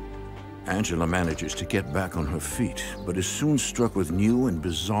 Angela manages to get back on her feet, but is soon struck with new and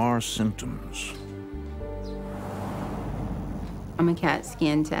bizarre symptoms. I'm a CAT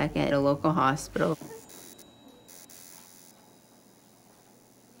scan tech at a local hospital.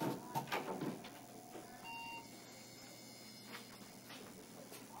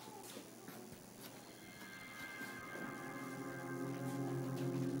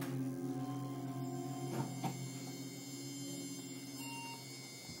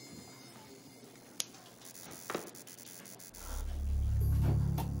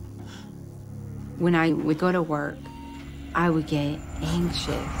 When I would go to work, I would get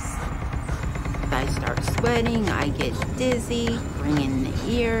anxious. I start sweating, I get dizzy, ringing in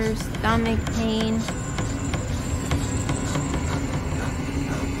the ears, stomach pain.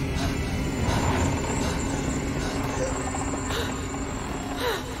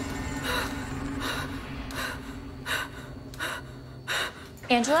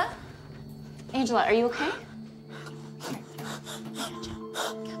 Angela? Angela, are you okay?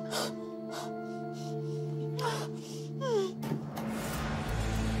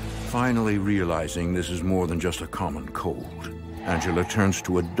 Finally realizing this is more than just a common cold, Angela turns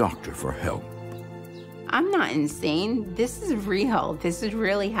to a doctor for help. I'm not insane. This is real. This is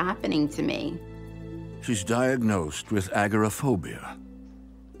really happening to me. She's diagnosed with agoraphobia,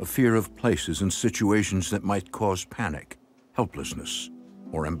 a fear of places and situations that might cause panic, helplessness,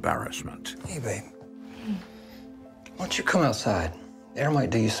 or embarrassment. Hey, babe. Why don't you come outside? The air might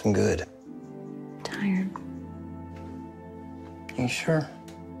do you some good. Tired. You sure?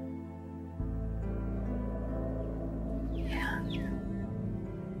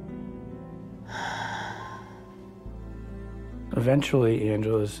 Eventually,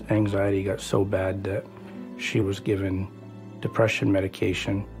 Angela's anxiety got so bad that she was given depression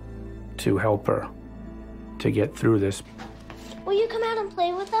medication to help her to get through this. Will you come out and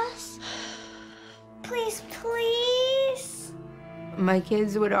play with us? Please, please? My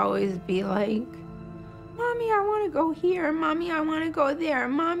kids would always be like, Mommy, I want to go here. Mommy, I want to go there.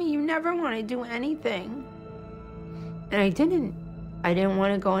 Mommy, you never want to do anything. And I didn't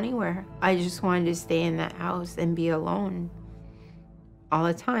want to go anywhere. I just wanted to stay in that house and be alone all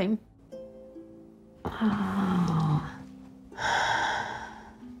the time. Oh.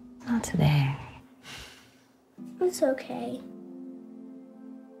 Not today. It's okay.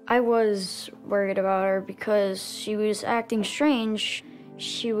 I was worried about her because she was acting strange.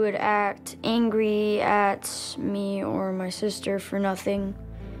 She would act angry at me or my sister for nothing,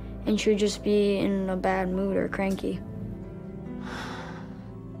 and she would just be in a bad mood or cranky.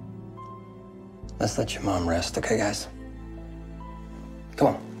 Let's let your mom rest, okay, guys? Come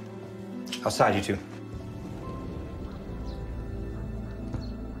on. Outside, you two.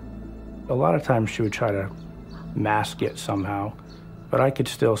 A lot of times she would try to mask it somehow, but I could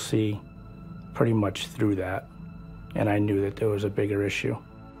still see pretty much through that, and I knew that there was a bigger issue.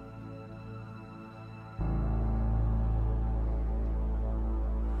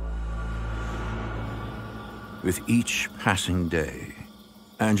 With each passing day,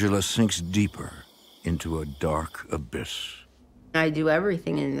 Angela sinks deeper into a dark abyss. I do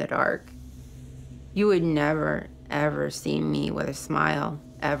everything in the dark. You would never, ever see me with a smile,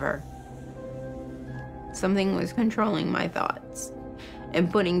 ever. Something was controlling my thoughts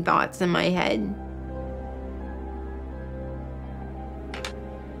and putting thoughts in my head.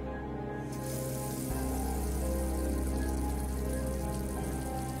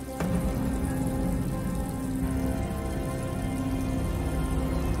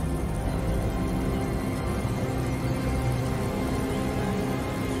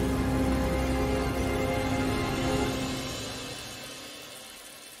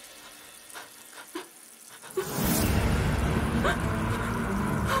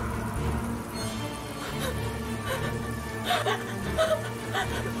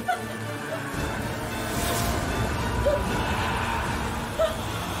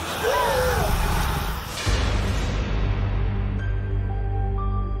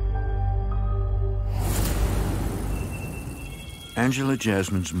 Angela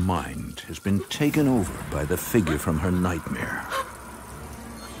Jasmine's mind has been taken over by the figure from her nightmare.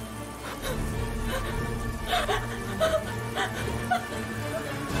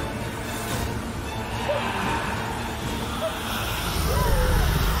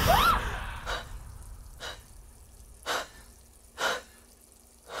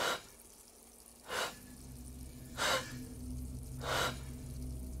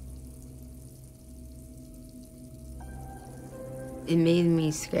 It made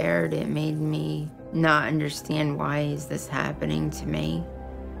me scared. It made me not understand why is this happening to me.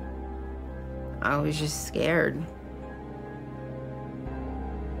 I was just scared.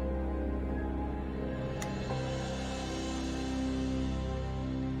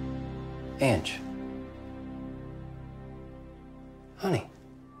 Ange. Honey.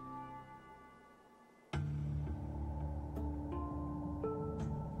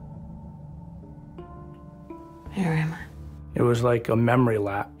 Where am I? It was like a memory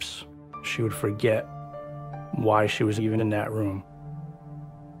lapse. She would forget why she was even in that room.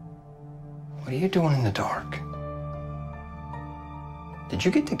 What are you doing in the dark? Did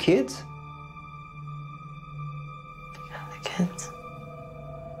you get the kids? The kids.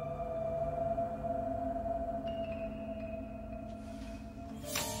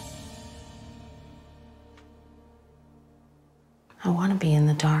 I want to be in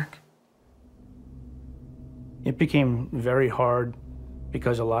the dark. It became very hard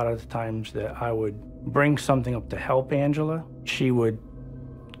because a lot of the times that I would bring something up to help Angela, she would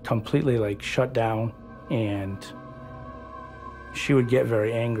completely like shut down and she would get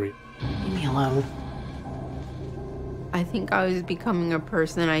very angry. Leave me alone. I think I was becoming a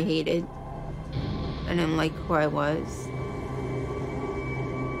person I hated. I didn't like who I was.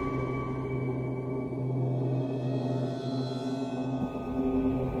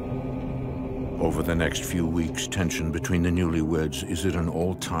 Over the next few weeks, tension between the newlyweds is at an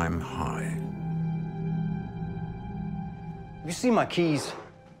all-time high. You see my keys?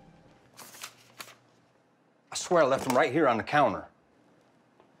 I swear I left them right here on the counter.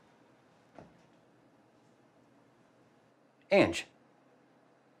 Ange.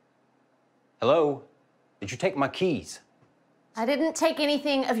 Hello? Did you take my keys? I didn't take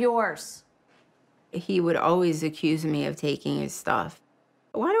anything of yours. He would always accuse me of taking his stuff.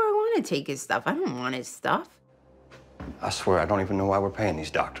 Why do I want to take his stuff? I don't want his stuff. I swear I don't even know why we're paying these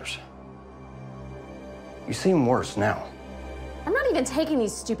doctors. You seem worse now. I'm not even taking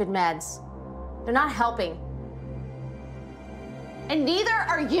these stupid meds. They're not helping. And neither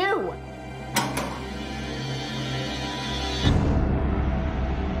are you.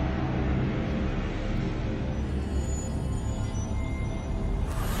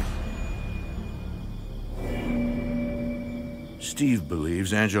 Steve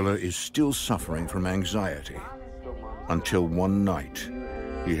believes Angela is still suffering from anxiety. Until one night,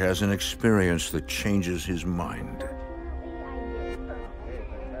 he has an experience that changes his mind.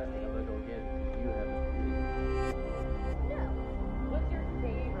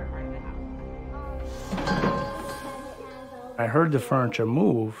 I heard the furniture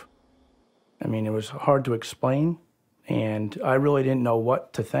move. I mean, it was hard to explain, and I really didn't know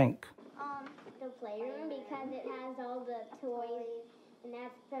what to think. The playroom, because it has all the toys, and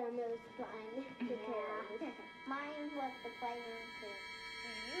that's the most fun to play. Mine was the playroom too. Do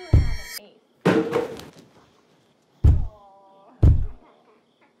you have an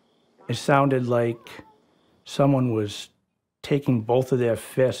ace? It sounded like someone was taking both of their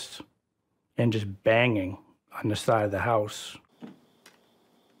fists and just banging on the side of the house.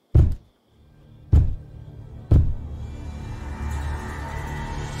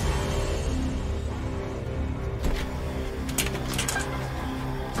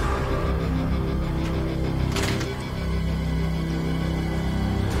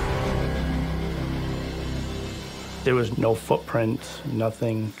 There was no footprints,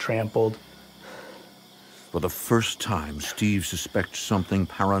 nothing trampled. For the first time, Steve suspects something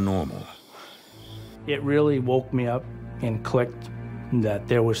paranormal. It really woke me up and clicked that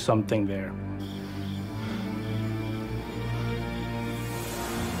there was something there.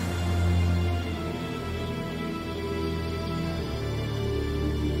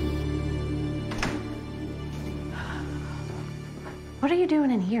 What are you doing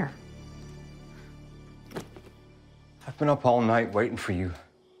in here? I've been up all night waiting for you.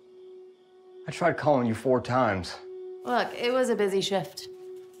 I tried calling you 4 times. Look, it was a busy shift.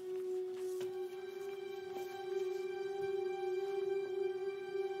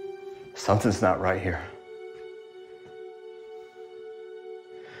 Something's not right here.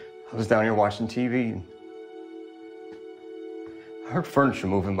 I was down here watching TV and I heard furniture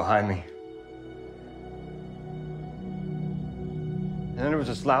moving behind me. And then there was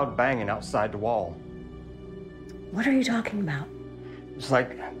this loud banging outside the wall. What are you talking about? It was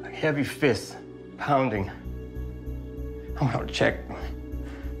like a heavy fist pounding. I went out to check.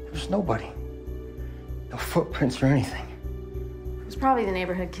 There was nobody. No footprints or anything. It was probably the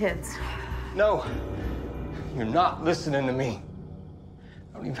neighborhood kids. No, you're not listening to me.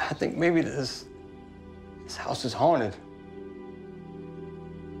 I think maybe this house is haunted.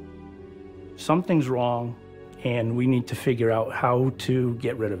 Something's wrong, and we need to figure out how to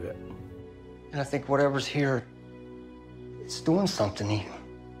get rid of it. And I think whatever's here, it's doing something to you.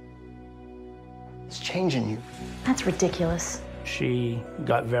 It's changing you. That's ridiculous. She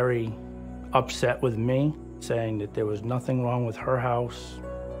got very upset with me, saying that there was nothing wrong with her house.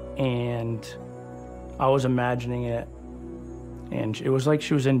 And I was imagining it, and it was like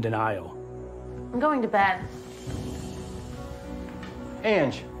she was in denial. I'm going to bed.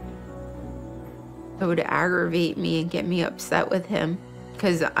 Ange. It would aggravate me and get me upset with him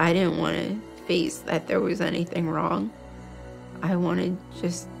because I didn't want to face that there was anything wrong. I wanted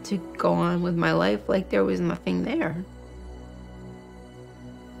just to go on with my life like there was nothing there.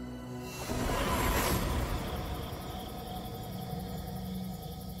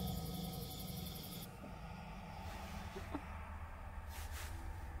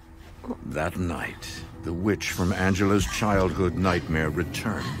 That night, the witch from Angela's childhood nightmare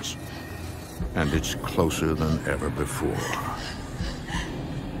returns, and it's closer than ever before.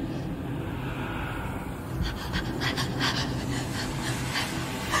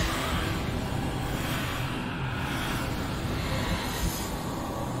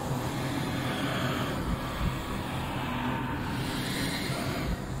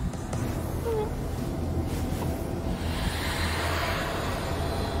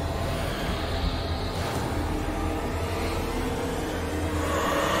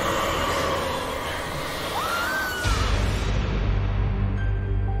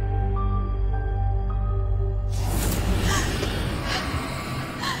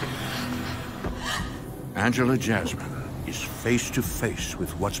 Angela Jasmine is face to face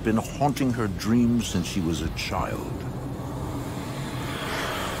with what's been haunting her dreams since she was a child.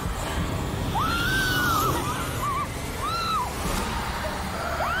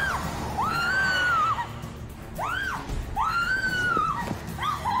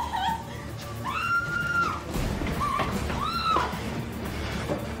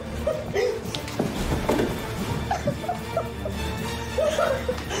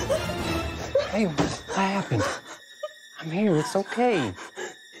 Hey, what happened? I'm here, it's okay. It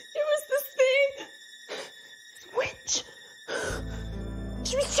was this thing. This witch.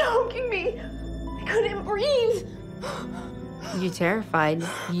 She was choking me. I couldn't breathe. You're terrified.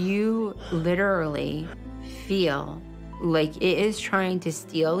 You literally feel Like it is trying to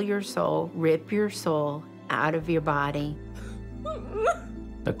steal your soul, rip your soul out of your body.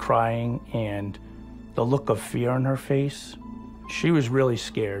 The crying and the look of fear on her face, she was really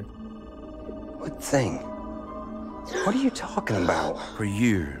scared. What thing? What are you talking about? For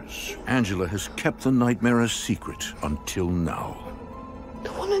years, Angela has kept the nightmare a secret until now.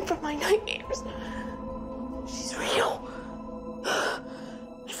 The woman from my nightmares. She's real.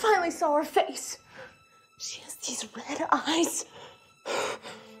 I finally saw her face. She has these red eyes.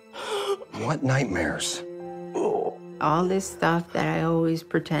 What nightmares? All this stuff that I always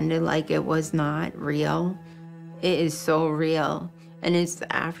pretended like it was not real, it is so real. And it's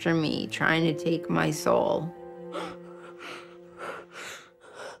after me trying to take my soul.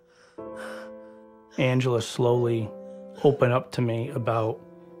 Angela slowly opened up to me about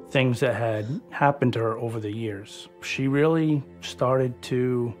things that had happened to her over the years. She really started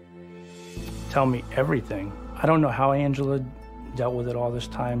to tell me everything. I don't know how Angela dealt with it all this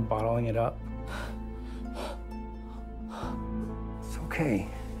time, bottling it up. It's okay.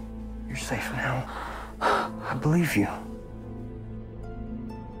 You're safe now. I believe you.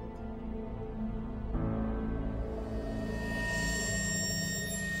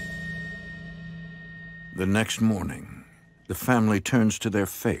 The next morning, the family turns to their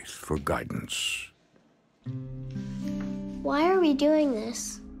faith for guidance. Why are we doing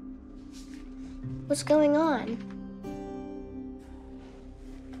this? What's going on?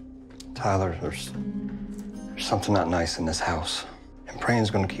 Tyler, there's something not nice in this house. And praying's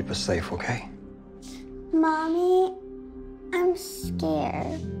gonna keep us safe, okay? Mommy, I'm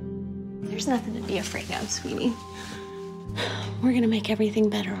scared. There's nothing to be afraid of, sweetie. We're gonna make everything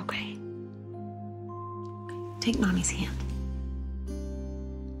better, okay? Take Mommy's hand.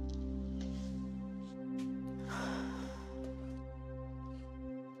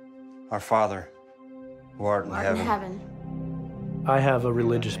 Our Father, who art in heaven. I have a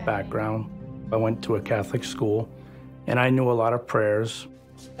religious background. I went to a Catholic school, and I knew a lot of prayers.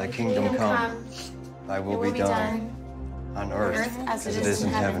 Thy kingdom come, thy will be done, on earth as it is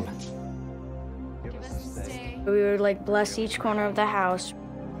in heaven. We would like bless each corner of the house.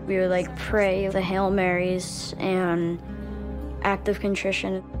 We would like pray the Hail Marys and act of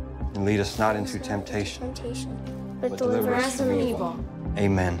contrition. And lead us not into temptation, But deliver us from evil.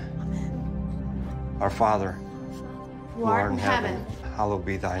 Amen. Our Father, Who art in heaven, hallowed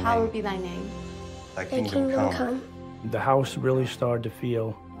be thy hallowed name. be thy name. Thy kingdom come. The house really started to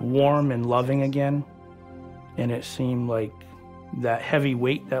feel warm and loving again, and it seemed like that heavy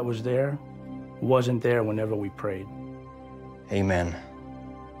weight that was there wasn't there whenever we prayed. Amen.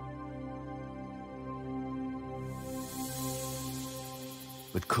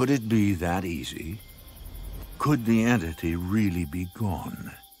 But could it be that easy? Could the entity really be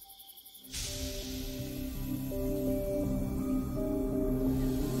gone?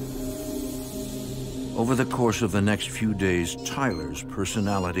 Over the course of the next few days, Tyler's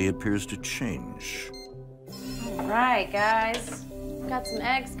personality appears to change. All right, guys. Got some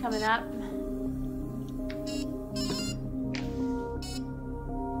eggs coming up.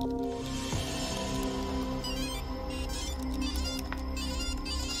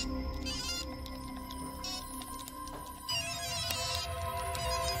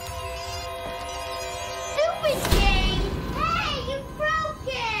 Stupid game! Hey, you broke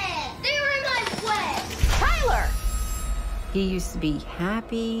it! They were in my way! Tyler! He used to be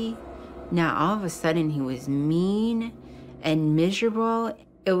happy. Now all of a sudden he was mean and miserable.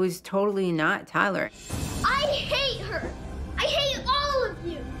 It was totally not Tyler. I hate her! I hate all of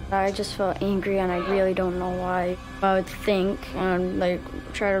you! I just felt angry and I really don't know why. I would think and like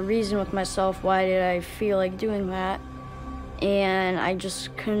try to reason with myself, why did I feel like doing that? And I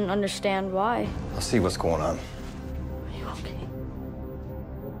just couldn't understand why. I'll see what's going on. Are you okay?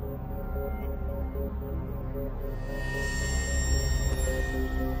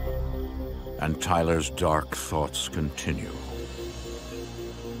 And Tyler's dark thoughts continue.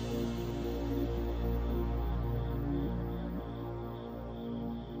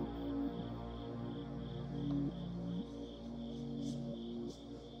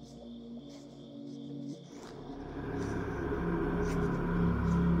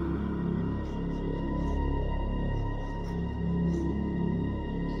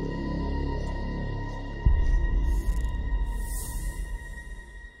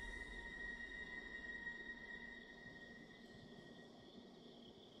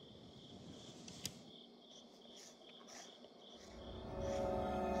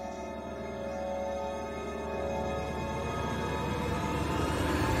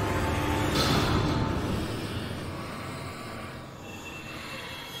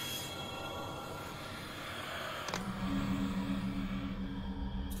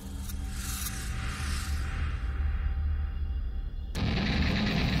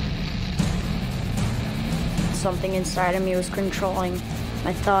 something inside of me was controlling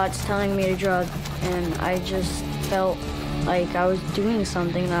my thoughts, telling me to drug, and I just felt like I was doing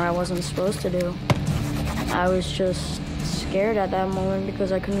something that I wasn't supposed to do. I was just scared at that moment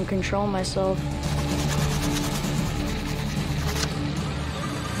because I couldn't control myself.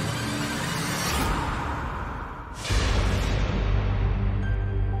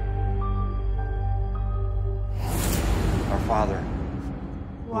 Our Father,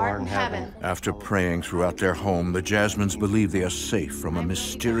 who art in heaven. After praying throughout their home, the Jasmines believe they are safe from a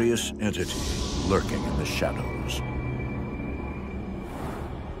mysterious entity lurking in the shadows.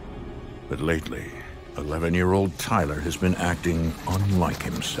 But lately, 11-year-old Tyler has been acting unlike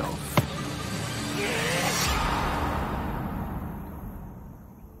himself.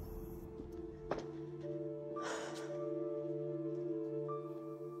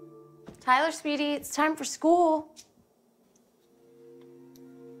 Tyler, sweetie, it's time for school.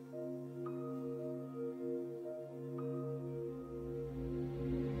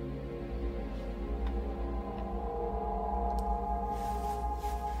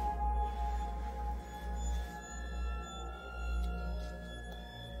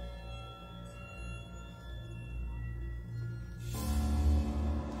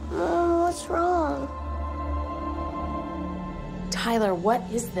 Mom, what's wrong? Tyler, what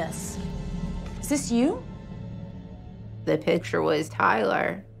is this? Is this you? The picture was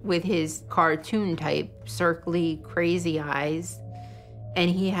Tyler with his cartoon type, circly, crazy eyes, and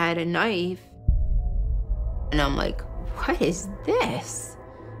he had a knife. And I'm like, what is this?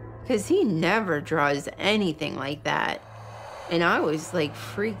 Because he never draws anything like that. And I was like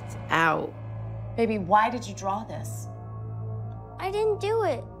freaked out. Baby, why did you draw this? I didn't do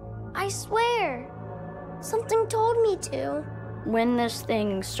it. I swear. Something told me to. When this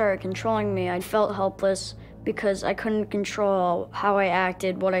thing started controlling me, I felt helpless because I couldn't control how I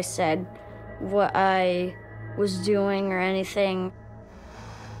acted, what I said, what I was doing, or anything.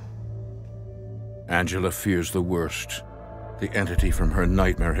 Angela fears the worst. The entity from her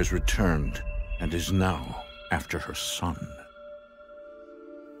nightmare has returned and is now after her son.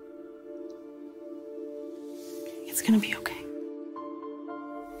 It's gonna be okay.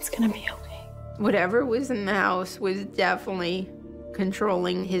 It's gonna be okay. Whatever was in the house was definitely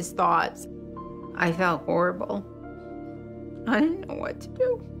controlling his thoughts. I felt horrible. I didn't know what to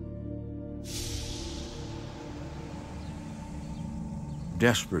do.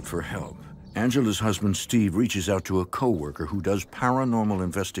 Desperate for help, Angela's husband Steve reaches out to a co-worker who does paranormal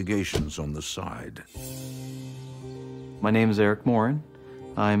investigations on the side. My name is Eric Morin.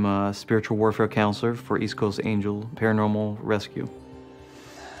 I'm a spiritual warfare counselor for East Coast Angel Paranormal Rescue.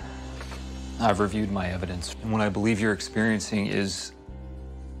 I've reviewed my evidence, and what I believe you're experiencing is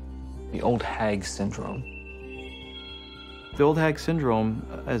the old hag syndrome. The old hag syndrome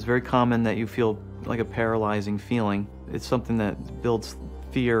is very common that you feel like a paralyzing feeling. It's something that builds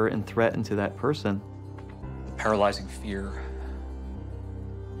fear and threat into that person. The paralyzing fear,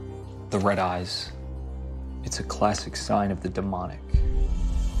 the red eyes, it's a classic sign of the demonic.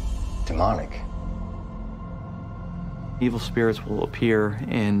 Demonic? Evil spirits will appear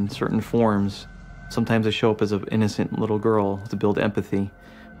in certain forms. Sometimes they show up as an innocent little girl to build empathy.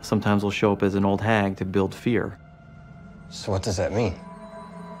 Sometimes they'll show up as an old hag to build fear. So what does that mean?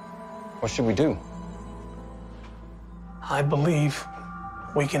 What should we do? I believe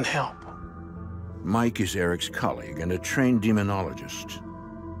we can help. Mike is Eric's colleague and a trained demonologist.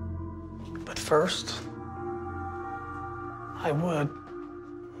 But first, I would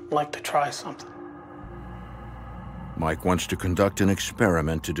like to try something. Mike wants to conduct an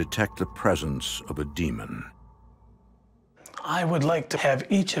experiment to detect the presence of a demon. I would like to have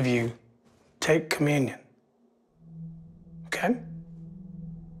each of you take communion. Okay?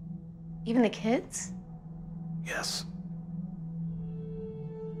 Even the kids? Yes.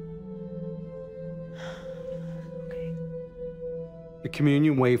 The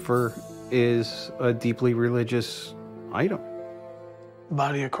communion wafer is a deeply religious item.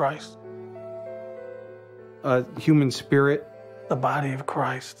 Body of Christ. A human spirit, The body of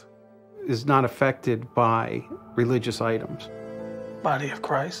Christ. is not affected by religious items. Body of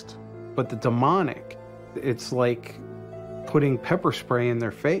Christ. But the demonic, it's like putting pepper spray in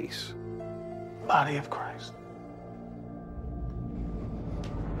their face. Body of Christ.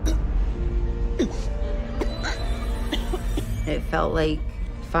 It felt like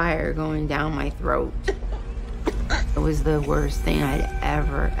fire going down my throat. It was the worst thing I'd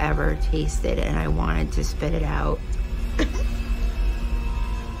ever tasted, and I wanted to spit it out.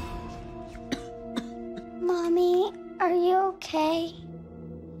 Mommy, are you okay?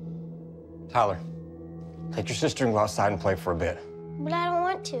 Tyler, take your sister and go outside and play for a bit. But I don't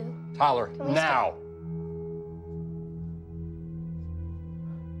want to. Tyler, Can we now!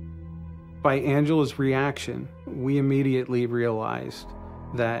 By Angela's reaction, we immediately realized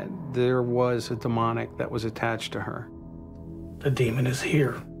that there was a demonic that was attached to her. The demon is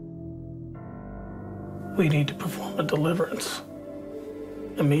here. We need to perform a deliverance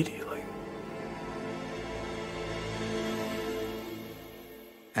immediately.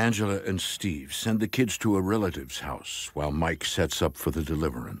 Angela and Steve send the kids to a relative's house while Mike sets up for the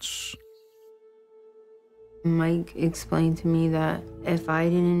deliverance. Mike explained to me that if I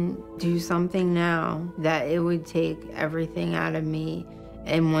didn't do something now, that it would take everything out of me.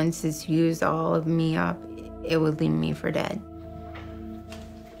 And once it's used all of me up, it would leave me for dead.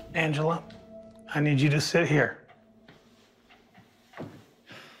 Angela, I need you to sit here.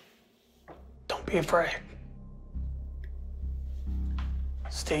 Don't be afraid.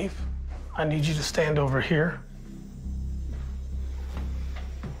 Steve, I need you to stand over here.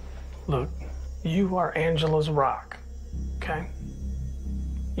 Look, you are Angela's rock, okay?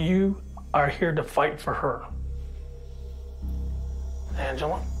 You are here to fight for her.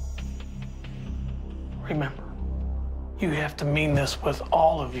 Angela, remember, you have to mean this with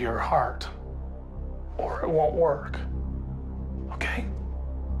all of your heart, or it won't work, okay?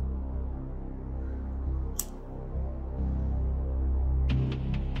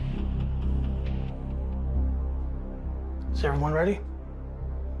 Is everyone ready?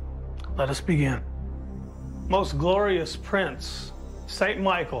 Let us begin. Most glorious Prince, Saint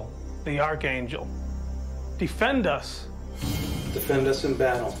Michael, the Archangel, defend us. Defend us in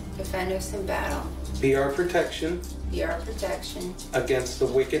battle. Defend us in battle. Be our protection. Be our protection. Against the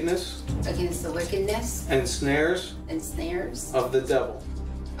wickedness. Against the wickedness. And snares. And snares. Of the devil.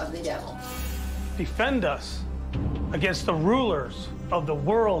 Of the devil. Defend us against the rulers of the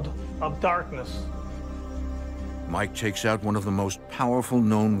world of darkness. Mike takes out one of the most powerful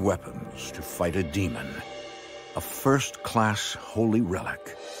known weapons to fight a demon. A first-class holy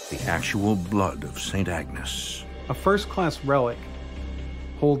relic, the actual blood of St. Agnes. A first-class relic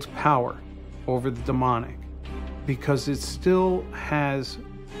holds power over the demonic because it still has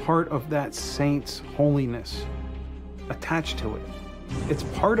part of that saint's holiness attached to it. It's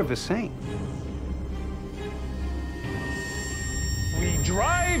part of a saint. We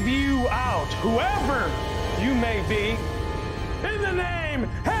drive you out, whoever you may be, in the name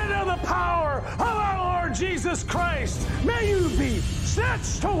and of the power of our Lord Jesus Christ. May you be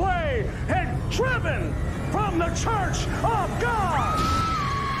snatched away and driven from the church of God.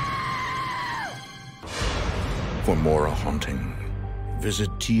 For more haunting, visit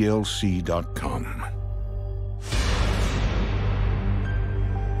tlc.com.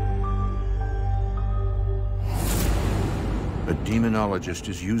 A demonologist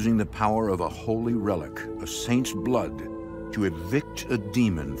is using the power of a holy relic, a saint's blood, to evict a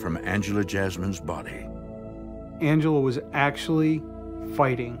demon from Angela Jasmine's body. Angela was actually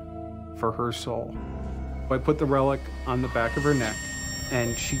fighting for her soul. I put the relic on the back of her neck,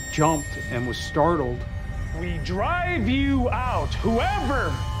 and she jumped and was startled. We drive you out,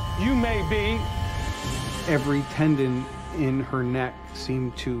 whoever you may be. Every tendon in her neck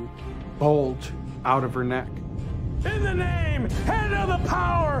seemed to bulge out of her neck. In the name and of the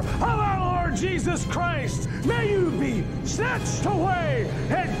power of our Lord Jesus Christ, may you be snatched away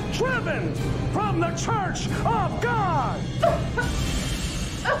and driven from the church of God.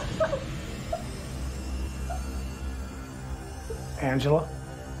 Angela,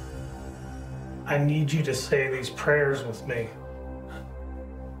 I need you to say these prayers with me.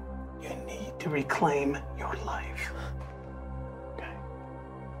 You need to reclaim your life.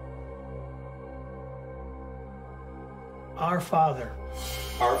 Our Father.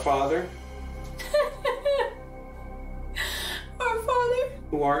 Our Father. Our Father.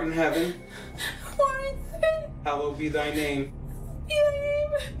 Who art in heaven. Who art in heaven. Hallowed be thy name. Be thy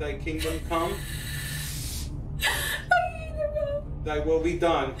name. Thy kingdom come. Thy kingdom come. Thy will be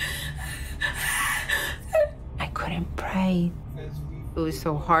done. I couldn't pray. It was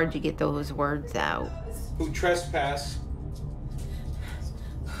so hard to get those words out. Who trespass.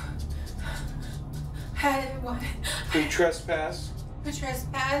 Who trespass. Who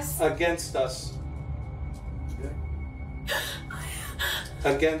trespass. Against us.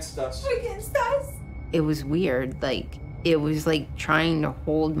 Against us. Against us. It was weird. It was like trying to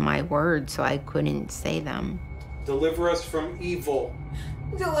hold my words so I couldn't say them. Deliver us from evil.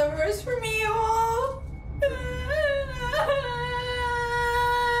 Deliver us from evil.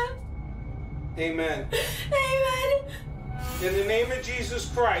 Amen. Amen. In the name of Jesus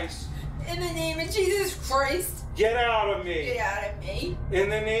Christ. In the name of Jesus Christ. Get out of me. Get out of me. In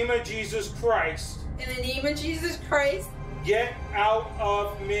the name of Jesus Christ. In the name of Jesus Christ. Get out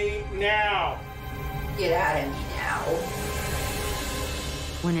of me now. Get out of me now.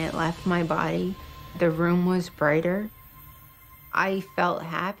 When it left my body, the room was brighter. I felt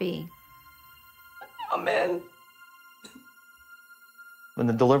happy. Amen. When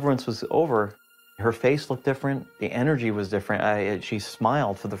the deliverance was over, her face looked different. The energy was different. She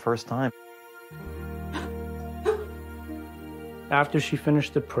smiled for the first time. After she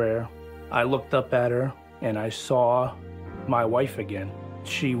finished the prayer, I looked up at her and I saw my wife again.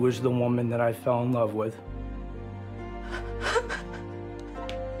 She was the woman that I fell in love with.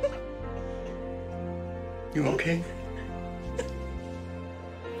 You okay?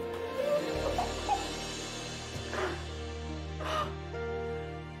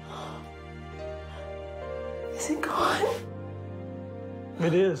 Is it gone?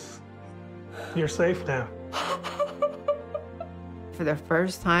 It is. You're safe now. For the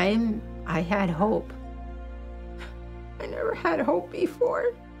first time, I had hope. I never had hope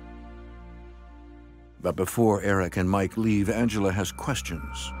before. But before Eric and Mike leave, Angela has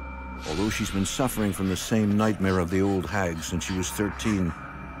questions. Although she's been suffering from the same nightmare of the old hag since she was 13,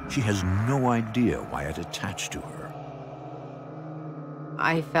 she has no idea why it attached to her.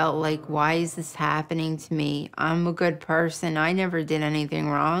 I felt like, why is this happening to me? I'm a good person. I never did anything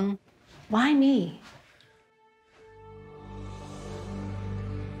wrong. Why me?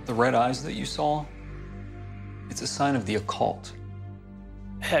 The red eyes that you saw, it's a sign of the occult.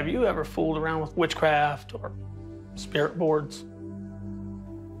 Have you ever fooled around with witchcraft or spirit boards?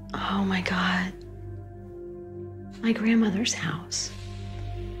 Oh my God. My grandmother's house.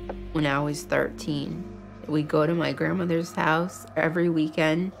 When I was 13, we'd go to my grandmother's house every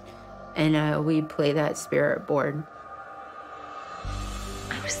weekend, and we'd play that spirit board.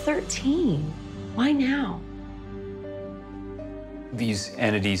 I was 13. Why now? These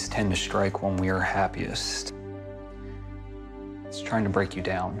entities tend to strike when we are happiest. It's trying to break you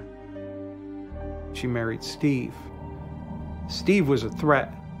down. She married Steve. Steve was a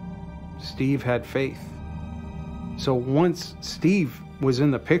threat. Steve had faith. So once Steve was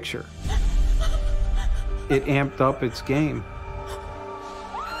in the picture, it amped up its game.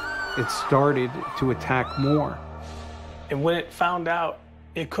 It started to attack more. And when it found out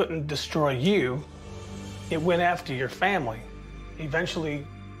it couldn't destroy you, it went after your family. Eventually,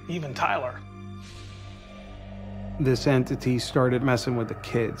 even Tyler. This entity started messing with the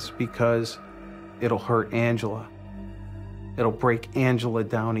kids because it'll hurt Angela. It'll break Angela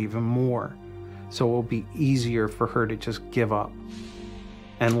down even more. So it'll be easier for her to just give up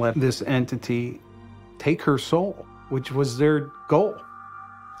and let this entity take her soul, which was their goal.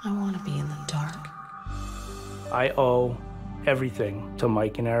 I want to be in the dark. I owe everything to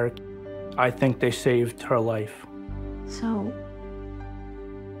Mike and Eric. I think they saved her life. So,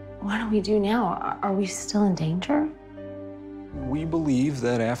 what do we do now? Are we still in danger? We believe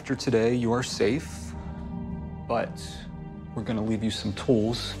that after today you are safe, but we're going to leave you some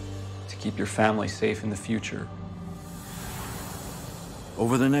tools to keep your family safe in the future.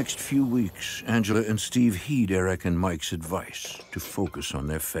 Over the next few weeks, Angela and Steve heed Eric and Mike's advice to focus on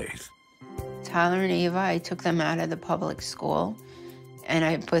their faith. Tyler and Ava, I took them out of the public school, and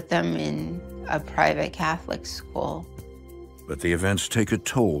I put them in a private Catholic school. But the events take a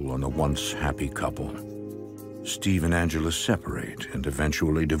toll on the once happy couple. Steve and Angela separate and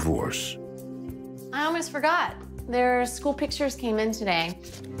eventually divorce. I almost forgot. Their school pictures came in today.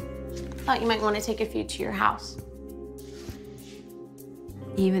 Thought you might want to take a few to your house.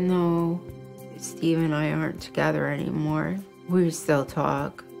 Even though Steve and I aren't together anymore, we still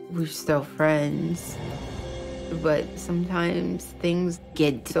talk. We're still friends. But sometimes things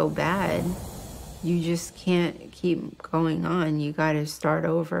get so bad, you just can't keep going on. You gotta start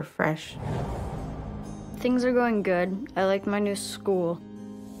over fresh. Things are going good. I like my new school.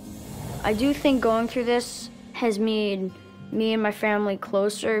 I do think going through this has made me and my family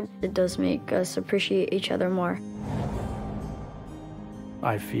closer. It does make us appreciate each other more.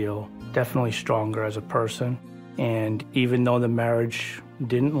 I feel definitely stronger as a person. And even though the marriage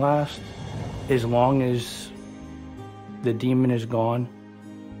didn't last, as long as the demon is gone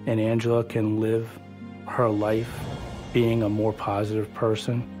and Angela can live her life being a more positive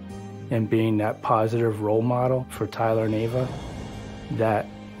person and being that positive role model for Tyler and Ava, that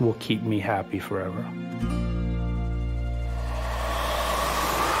will keep me happy forever.